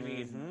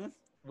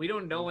we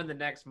don't know when the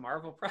next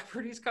Marvel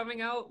property is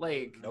coming out.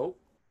 Nope.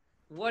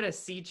 What a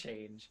sea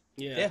change.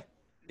 Yeah.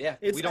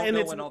 We don't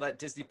know when all that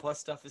Disney Plus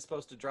stuff is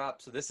supposed to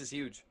drop, so this is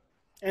huge.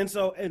 And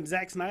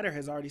Zack Snyder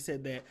has already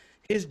said that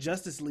his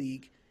Justice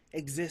League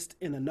exists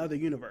in another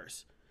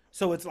universe.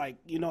 So it's like,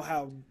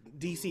 how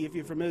DC, if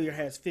you're familiar,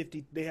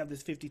 they have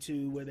this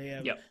 52 where they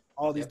have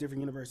all these different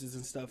universes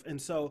and stuff.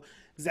 And so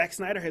Zack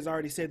Snyder has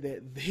already said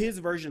that his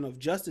version of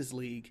Justice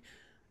League,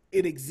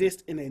 it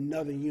exists in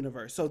another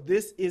universe. So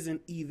this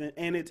isn't even,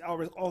 and it's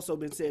also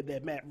been said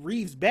that Matt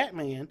Reeves'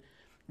 Batman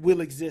will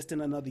exist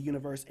in another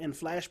universe, and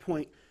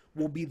Flashpoint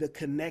will be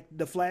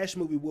the Flash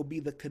movie will be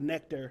the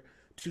connector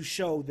to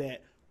show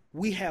that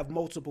we have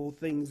multiple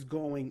things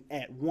going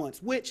at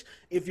once, which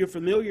if you're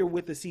familiar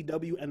with the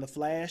CW and the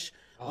Flash,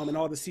 and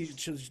all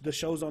the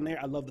shows on there,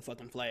 I love the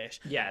fucking Flash.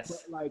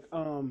 Yes. But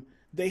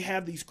they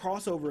have these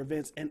crossover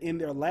events, and in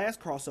their last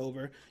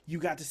crossover, you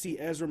got to see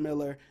Ezra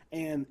Miller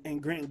and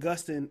Grant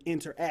Gustin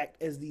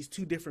interact as these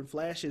 2 different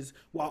Flashes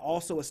while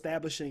also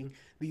establishing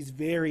these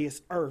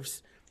various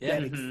Earths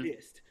that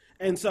exist.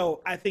 And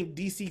so I think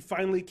DC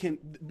finally can,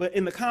 but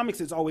in the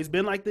comics it's always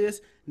been like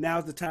this.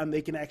 Now's the time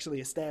they can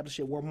actually establish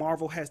it, where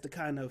Marvel has to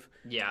kind of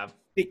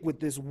stick with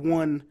this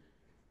one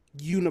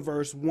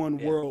universe, one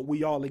world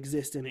we all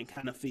exist in and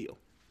kind of feel.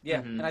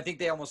 Yeah, and I think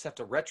they almost have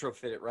to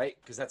retrofit it, right?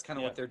 Because that's kind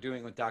of what they're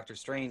doing with Doctor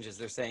Strange, is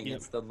they're saying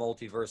it's the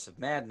multiverse of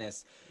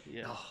madness.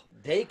 Yeah.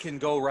 They can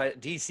go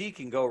DC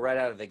can go right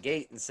out of the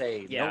gate and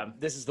say, nope,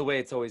 this is the way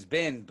it's always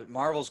been, but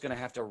Marvel's going to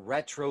have to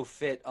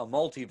retrofit a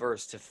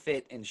multiverse to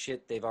fit in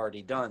shit they've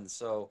already done.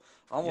 So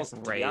almost, to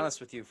be honest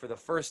with you, for the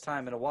first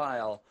time in a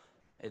while,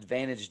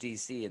 advantage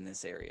DC in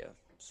this area.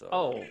 So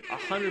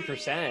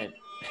 100%.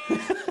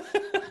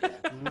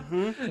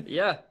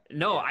 Yeah,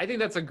 no, I think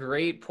that's a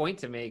great point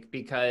to make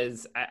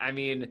because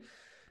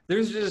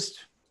there's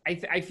just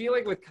I feel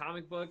like with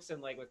comic books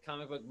and with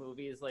comic book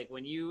movies,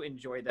 when you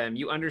enjoy them,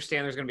 you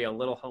understand there's going to be a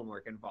little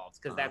homework involved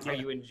because that's how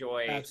you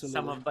enjoy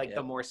some of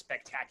the more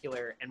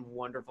spectacular and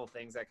wonderful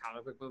things that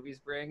comic book movies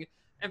bring.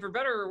 And for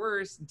better or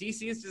worse,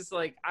 DC is just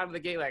out of the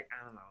gate, I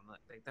don't know,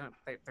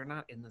 they're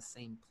not in the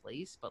same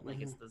place, but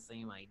it's the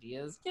same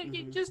ideas.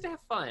 Just have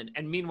fun.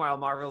 And meanwhile,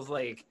 Marvel's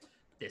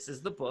this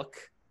is the book.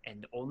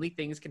 And only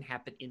things can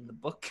happen in the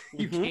book.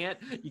 You can't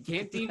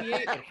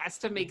deviate. It has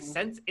to make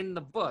sense in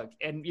the book.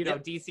 And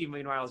DC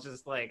meanwhile is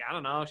just I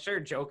don't know, sure,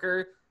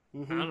 Joker. I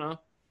don't know.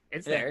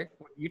 It's there.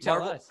 You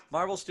tell us.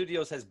 Marvel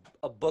Studios has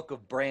a book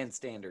of brand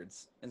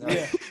standards, and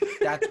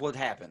that's what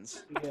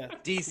happens. Yeah.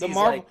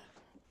 DC's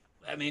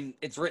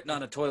it's written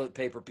on a toilet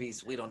paper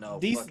piece. We don't know.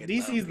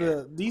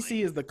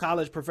 DC is the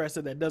college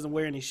professor that doesn't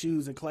wear any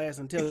shoes in class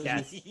and tells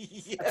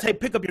you, say,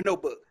 pick up your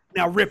notebook.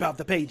 Now rip out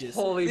the pages.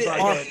 Holy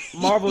bucket.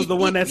 Marvel's the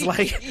one that's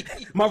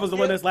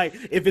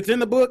if it's in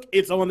the book,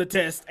 it's on the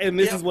test, and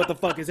this is what the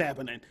fuck is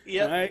happening.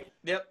 Yep. Right?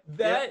 Yep.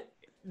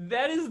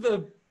 That is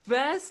the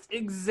best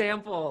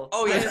example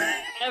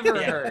I've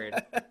ever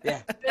heard.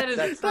 Yeah.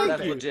 That's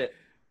legit.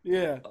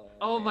 Yeah.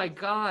 Oh my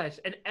gosh.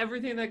 And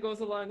everything that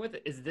goes along with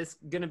it. Is this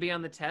going to be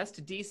on the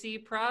test,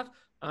 DC Prof?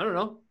 I don't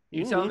know.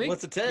 You tell me.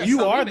 What's the test?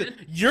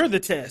 You're the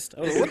test.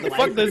 Oh, what the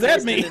fuck does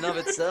that mean? In and of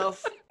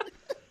itself.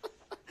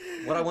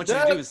 What I want you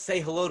to do is say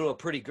hello to a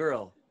pretty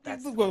girl.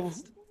 That's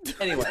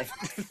anyway.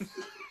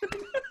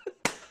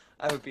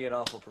 I would be an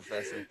awful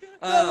professor.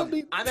 I'm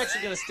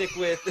actually going to stick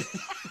with.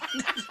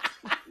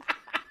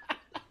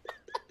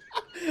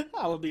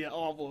 I would be an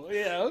awful.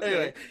 Yeah. Okay.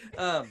 Anyway,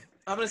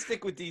 I'm going to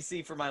stick with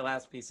DC for my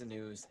last piece of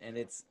news, and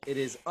it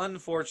is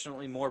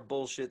unfortunately more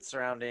bullshit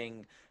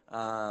surrounding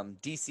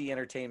DC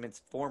Entertainment's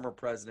former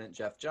president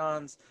Jeff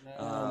Johns.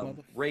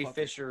 Ray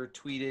Fisher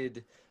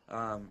tweeted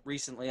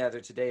recently, either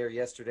today or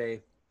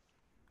yesterday,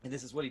 and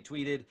this is what he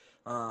tweeted.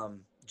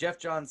 Jeff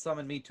Johns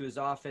summoned me to his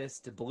office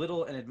to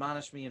belittle and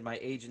admonish me in my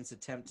agent's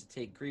attempt to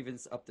take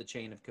grievance up the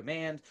chain of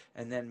command,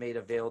 and then made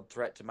a veiled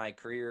threat to my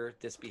career.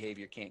 This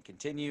behavior can't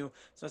continue.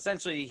 So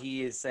essentially,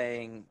 he is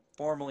saying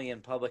formally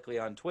and publicly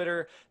on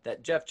Twitter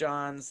that Jeff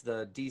Johns,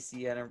 the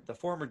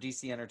former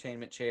DC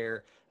Entertainment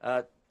chair,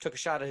 took a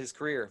shot at his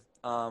career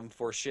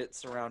for shit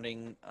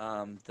surrounding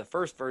the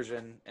first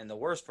version and the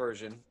worst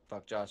version,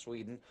 fuck Joss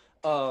Whedon,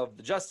 of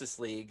the Justice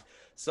League.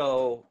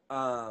 So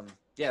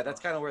yeah,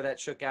 that's kind of where that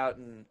shook out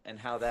and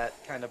how that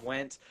kind of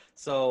went.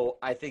 So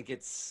I think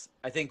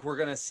we're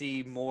gonna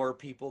see more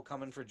people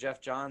coming for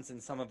Jeff Johns,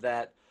 and some of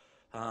that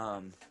I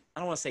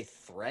don't want to say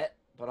threat,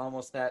 but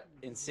almost that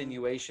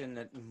insinuation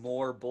that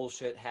more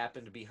bullshit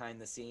happened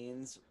behind the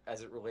scenes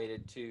as it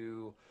related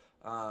to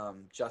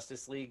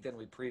Justice League than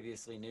we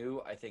previously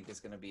knew, I think is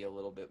going to be a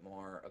little bit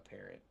more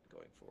apparent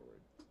going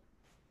forward.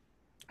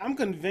 I'm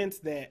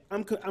convinced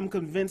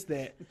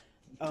that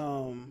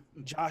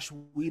Joss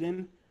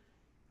Whedon,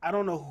 I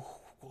don't know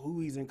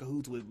who he's in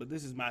cahoots with, but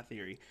this is my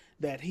theory,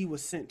 that he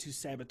was sent to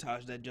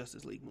sabotage that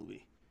Justice League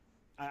movie.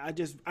 I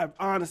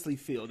honestly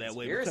feel that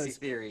way. Conspiracy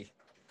theory.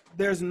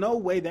 There's no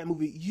way that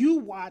movie, you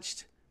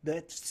watched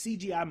that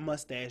CGI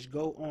mustache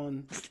go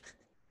on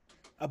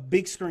a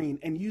big screen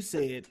and you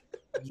said,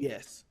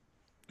 yes.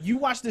 You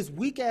watched this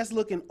weak ass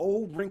looking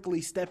old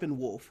wrinkly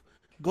Steppenwolf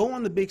go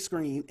on the big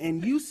screen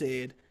and you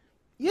said,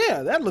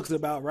 yeah, that looks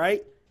about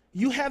right.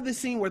 You have this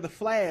scene where the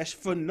Flash,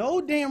 for no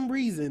damn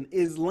reason,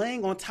 is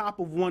laying on top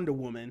of Wonder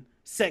Woman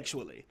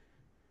sexually.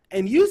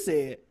 And you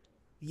said,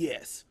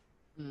 yes.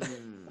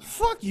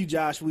 Fuck you,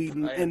 Joss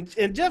Whedon.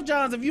 And Jeff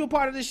Johns, if you're a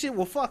part of this shit,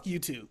 well, fuck you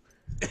too.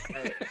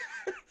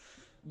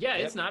 Yeah,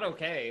 it's not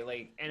okay.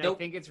 Like, and I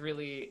think it's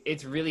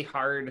really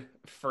hard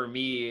for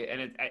me.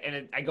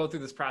 And I go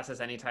through this process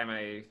anytime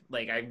I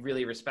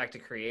really respect a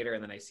creator,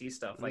 and then I see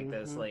stuff like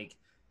this. Like,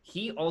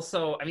 he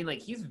also, I mean,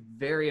 like, he's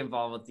very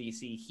involved with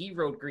DC. He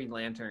wrote Green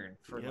Lantern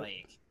for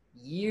like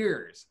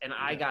years, and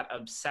I got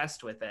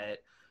obsessed with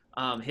it.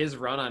 His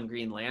run on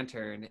Green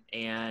Lantern,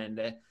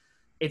 and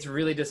it's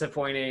really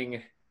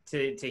disappointing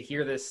to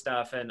hear this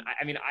stuff. And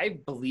I mean, I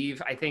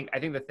think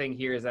the thing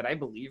here is that I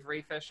believe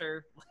Ray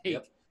Fisher.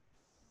 Like,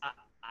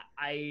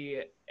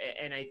 I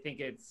think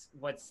it's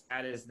what's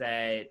sad is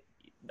that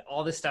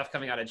all this stuff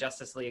coming out of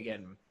Justice League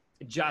and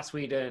Joss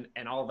Whedon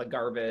and all the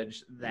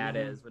garbage that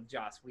is with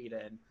Joss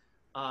Whedon.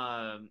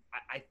 I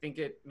think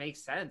it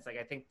makes sense. Like,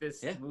 I think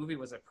this movie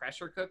was a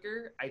pressure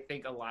cooker. I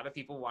think a lot of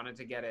people wanted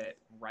to get it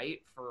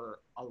right for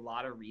a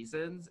lot of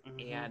reasons,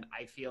 and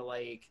I feel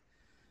like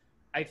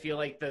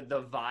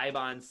the vibe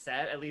on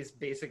set, at least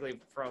basically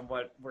from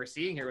what we're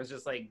seeing here, was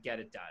just like, get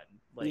it done.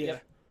 Like,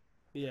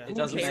 it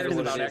doesn't matter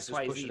what it is,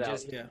 just push it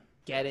out.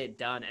 Get it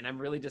done. And I'm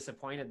really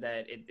disappointed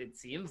that it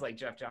seems like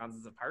Jeff Johns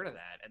is a part of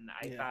that, and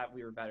I thought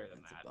we were better than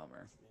that. A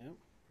bummer.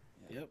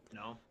 Yep.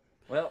 No.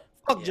 Well,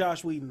 fuck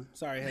Joss Whedon.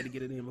 Sorry, I had to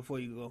get it in before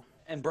you go.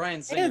 And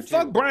Bryan Singer and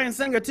fuck Bryan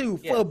Singer too.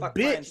 Yeah, fuck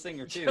Bryan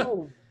Singer too.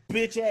 Oh,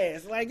 bitch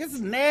ass. Like, this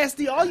is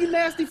nasty. All you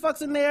nasty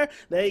fucks in there,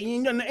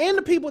 and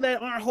the people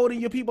that aren't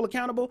holding your people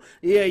accountable,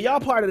 yeah,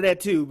 y'all part of that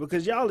too,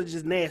 because y'all are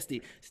just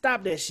nasty.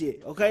 Stop that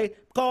shit, okay?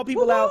 Call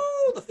people out.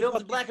 The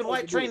film's black and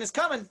white train is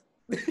coming.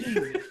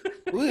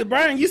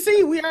 Brian, you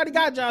see, we already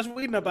got Joss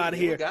Whedon up out of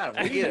here. We got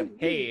him. We'll get him.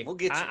 Hey, we'll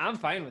get you. I'm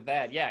fine with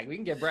that. Yeah, we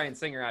can get Bryan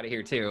Singer out of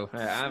here too.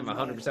 I'm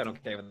 100%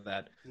 okay with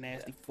that.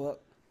 Nasty fuck.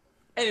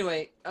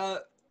 Anyway,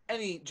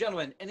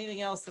 gentlemen,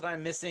 anything else that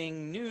I'm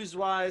missing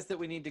news-wise that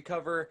we need to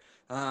cover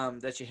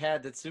that you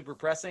had that's super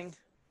pressing?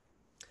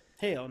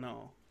 Hell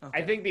no. Okay.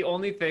 I think the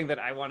only thing that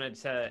I wanted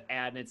to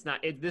add,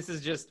 and this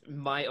is just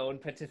my own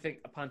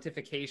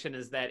pontification,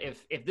 is that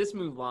if this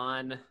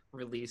Mulan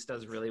release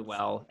does really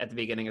well at the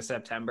beginning of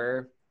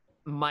September,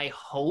 my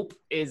hope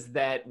is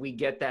that we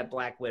get that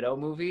Black Widow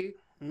movie.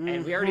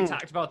 And we already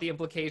talked about the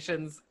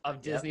implications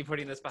of Disney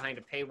putting this behind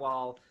a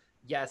paywall.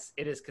 Yes,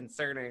 it is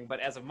concerning,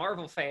 but as a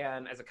Marvel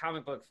fan, as a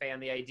comic book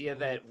fan, the idea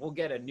that we'll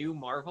get a new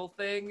Marvel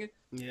thing,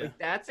 like,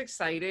 that's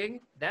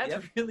exciting. That's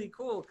really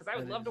cool, because I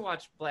would love to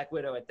watch Black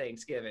Widow at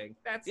Thanksgiving.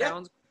 That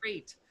sounds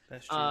great.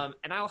 That's true.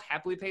 And I'll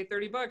happily pay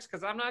 $30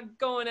 because I'm not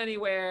going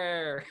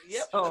anywhere.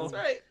 Yep, so, that's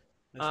right.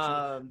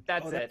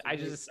 That's it.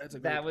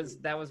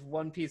 That was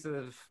one piece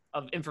of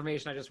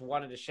information I just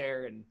wanted to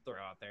share and throw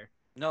out there.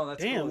 No,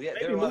 that's cool. Yeah,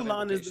 maybe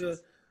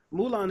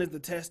Mulan is the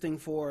testing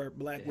for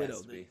Black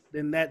Widow.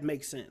 Then that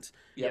makes sense.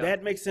 Yeah.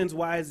 That makes sense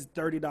why it's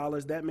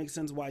 $30. That makes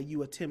sense why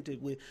you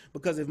attempted with,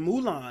 because if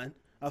Mulan,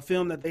 a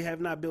film that they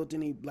have not built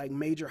any like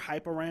major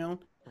hype around,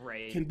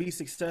 can be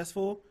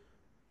successful,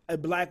 a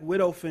Black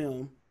Widow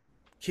film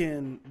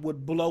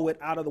would blow it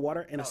out of the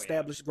water and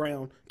establish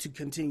ground to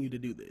continue to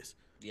do this.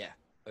 Yeah,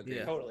 agree.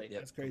 Yeah. Totally. Yep,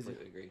 That's crazy.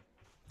 Completely agree.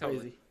 Crazy.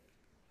 Totally.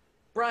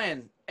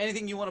 Brian,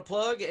 anything you want to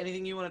plug?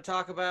 Anything you want to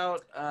talk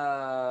about?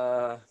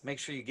 Make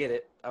sure you get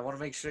it. I want to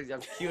make sure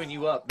I'm queuing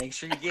you up. Make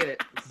sure you get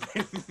it.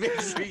 Make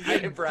sure you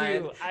get it,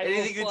 Brian.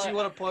 Anything that you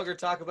want to plug or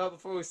talk about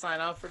before we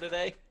sign off for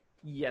today?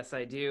 Yes,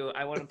 I do.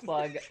 I want to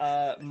plug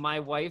my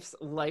wife's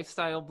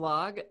lifestyle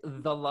blog,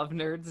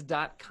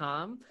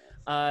 thelovenerds.com.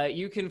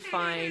 You can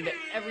find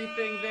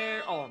everything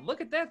there. Oh,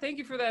 look at that. Thank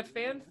you for that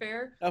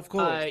fanfare. Of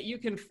course. You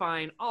can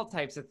find all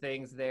types of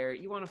things there.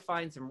 You want to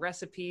find some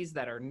recipes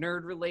that are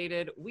nerd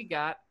related.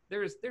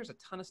 There's a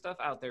ton of stuff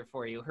out there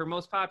for you. Her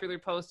most popular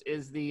post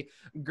is the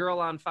Girl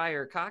on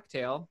Fire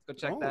cocktail. Go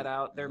check that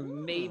out. There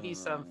may be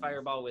some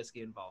Fireball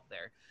whiskey involved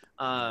there.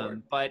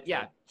 But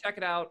yeah, check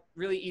it out.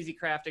 Really easy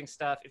crafting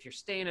stuff. If you're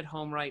staying at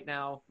home right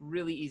now,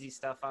 really easy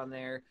stuff on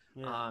there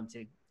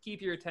to keep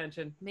your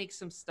attention, make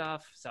some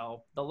stuff.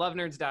 So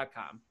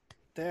thelovenerds.com.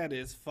 That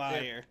is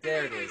fire.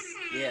 There it is.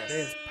 Yes.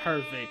 That's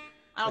perfect.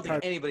 I don't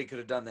think anybody could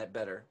have done that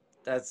better.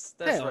 That's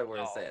the right way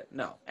to say it.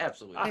 No,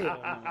 absolutely.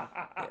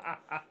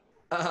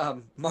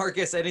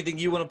 Marcus, anything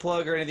you want to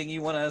plug or anything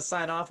you want to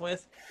sign off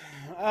with?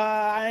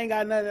 I ain't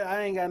got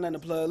nothing to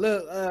plug.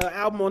 Look,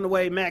 album on the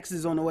way. Max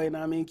is on the way.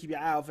 Now, keep your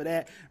eye out for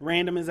that.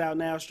 Random is out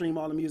now. Stream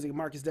all the music at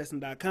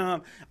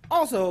MarcusDestin.com.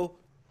 Also,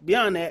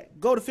 beyond that,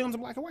 go to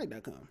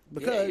filmsandblackandwhite.com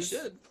because you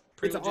should.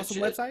 It's an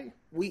awesome website.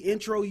 We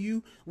intro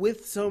you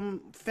with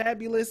some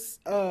fabulous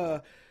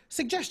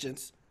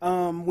suggestions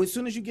as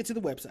soon as you get to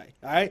the website.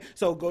 All right,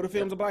 so go to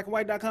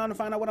filmsandblackandwhite.com to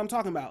find out what I'm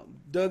talking about.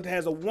 Doug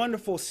has a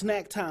wonderful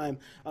snack time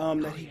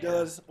that he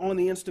does on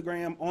the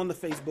Instagram, on the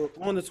Facebook,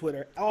 on the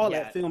Twitter, all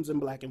at Films in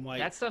Black and White.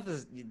 That stuff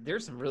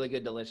there's some really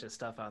good, delicious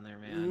stuff on there,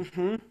 man.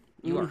 Mm-hmm.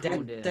 You are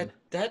honed in.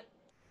 That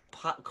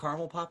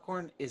caramel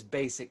popcorn is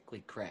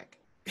basically crack.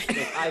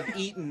 Like, I've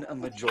eaten a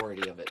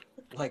majority of it.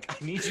 Like,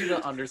 I need you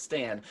to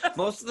understand.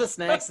 Most of the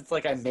snacks, it's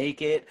like I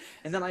make it,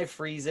 and then I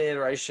freeze it,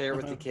 or I share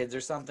with the kids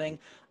or something.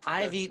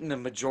 I've eaten a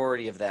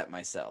majority of that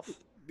myself.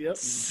 Yep.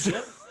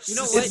 You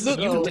know what?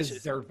 You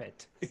deserve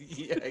it.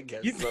 Yeah, I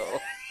guess so.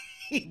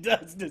 He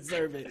does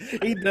deserve it.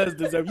 He does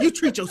deserve it. You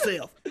treat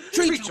yourself.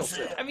 Treat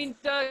yourself. I mean,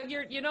 Doug,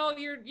 you're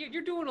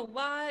doing a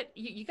lot.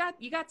 You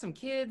got some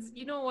kids.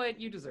 You know what?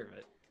 You deserve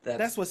it.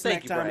 That's what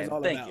snack time is all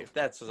about. Thank you.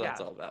 That's what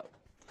it's all about.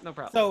 No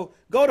problem. So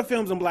go to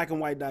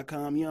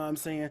filmsandblackandwhite.com. You know what I'm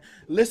saying?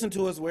 Listen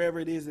to us wherever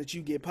it is that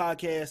you get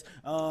podcasts.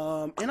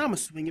 And I'm going to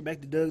swing it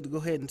back to Doug to go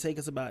ahead and take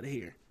us about it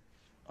here.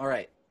 All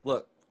right.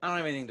 Look, I don't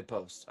have anything to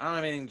post. I don't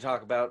have anything to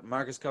talk about.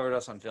 Marcus covered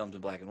us on Films in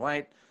Black and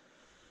White.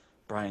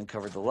 Brian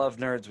covered the Love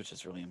Nerds, which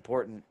is really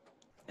important.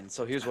 And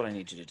so here's what I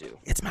need you to do.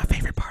 It's my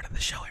favorite part of the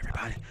show,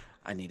 everybody.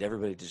 I need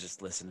everybody to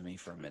just listen to me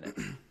for a minute.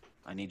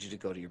 I need you to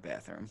go to your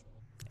bathroom.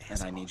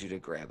 And I need you to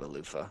grab a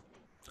loofah.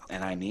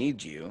 And I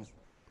need you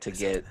to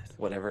get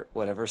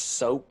whatever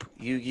soap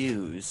you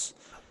use,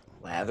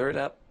 lather it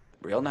up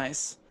real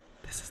nice,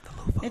 This is the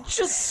loofah. And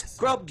just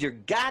scrub your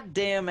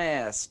goddamn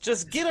ass.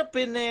 Just get up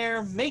in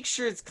there, make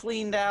sure it's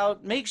cleaned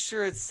out, make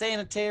sure it's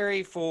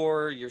sanitary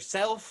for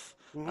yourself,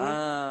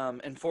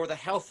 and for the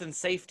health and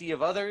safety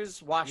of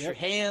others. Wash your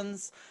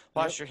hands,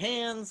 wash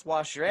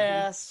your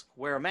ass,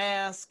 wear a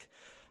mask.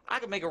 I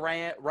could make a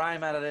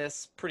rhyme out of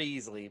this pretty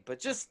easily, but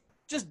just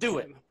do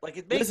it. Like,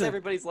 it makes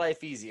everybody's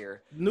life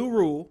easier. New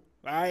rule.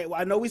 All right, well,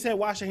 I know we said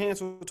wash your hands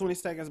for 20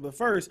 seconds, but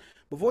first,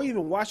 before you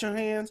even wash your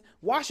hands,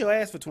 wash your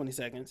ass for 20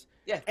 seconds.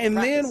 Yeah, and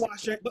practice. then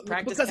wash your...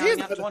 Practice because here's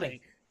the counting other up 20. thing.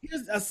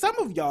 Here's, some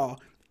of y'all,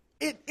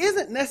 it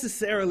isn't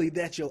necessarily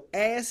that your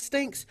ass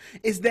stinks.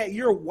 It's that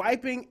you're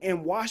wiping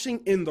and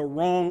washing in the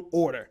wrong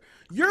order.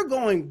 You're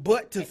going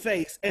butt to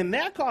face, and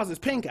that causes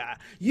pink eye.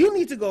 You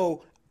need to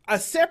go a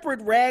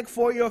separate rag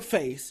for your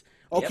face,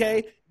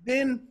 okay?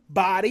 Then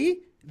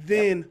body,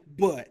 then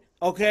butt,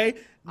 okay?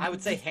 I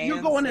would say hands.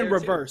 You're going in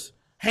reverse. Too.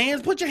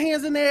 Hands, put your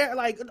hands in there,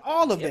 like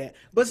all of that.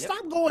 But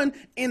stop going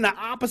in the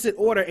opposite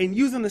order and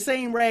using the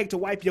same rag to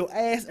wipe your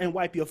ass and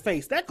wipe your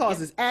face. That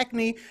causes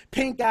acne,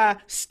 pink eye,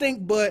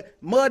 stink butt,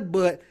 mud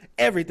butt,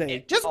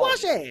 everything. Just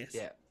wash your ass.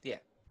 Yeah.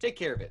 Take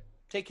care of it.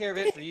 Take care of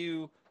it for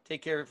you.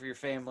 Take care of it for your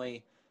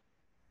family.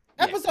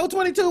 Episode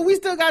 22, we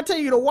still got to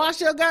tell you to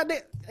wash your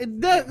goddamn...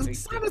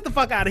 Sign us the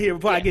fuck out of here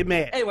before I get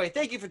mad. Anyway,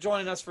 thank you for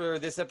joining us for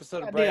this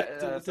episode of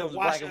Films in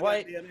Black and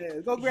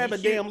White. Go grab a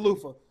damn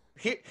loofah.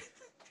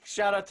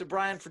 Shout out to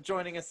Brian for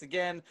joining us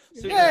again.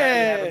 Super happy to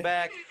have him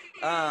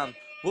back.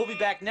 We'll be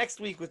back next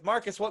week with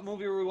Marcus. What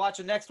movie are we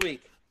watching next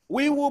week?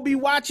 We will be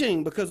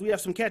watching, because we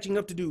have some catching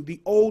up to do, The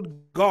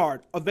Old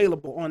Guard,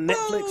 available on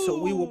Netflix,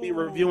 so we will be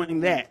reviewing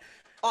that.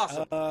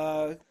 Awesome.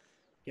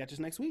 Catch us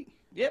next week.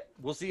 Yep.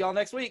 We'll see y'all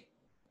next week.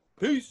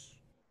 Peace.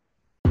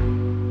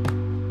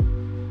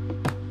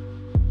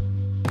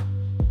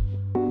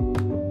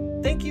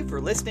 Thank you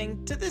for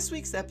listening to this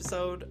week's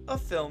episode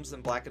of Films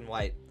in Black and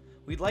White.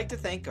 We'd like to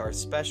thank our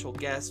special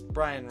guest,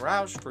 Brian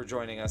Rausch, for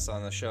joining us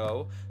on the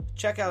show.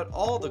 Check out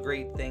all the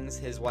great things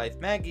his wife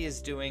Maggie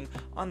is doing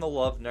on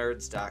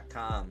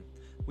thelovenerds.com.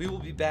 We will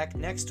be back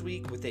next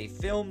week with a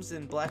Films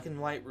in Black and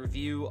White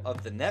review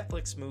of the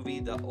Netflix movie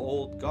The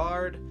Old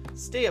Guard.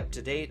 Stay up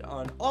to date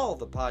on all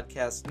the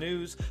podcast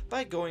news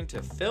by going to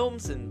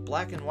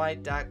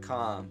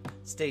filmsinblackandwhite.com.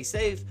 Stay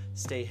safe,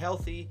 stay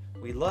healthy,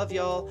 we love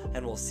y'all,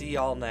 and we'll see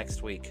y'all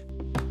next week.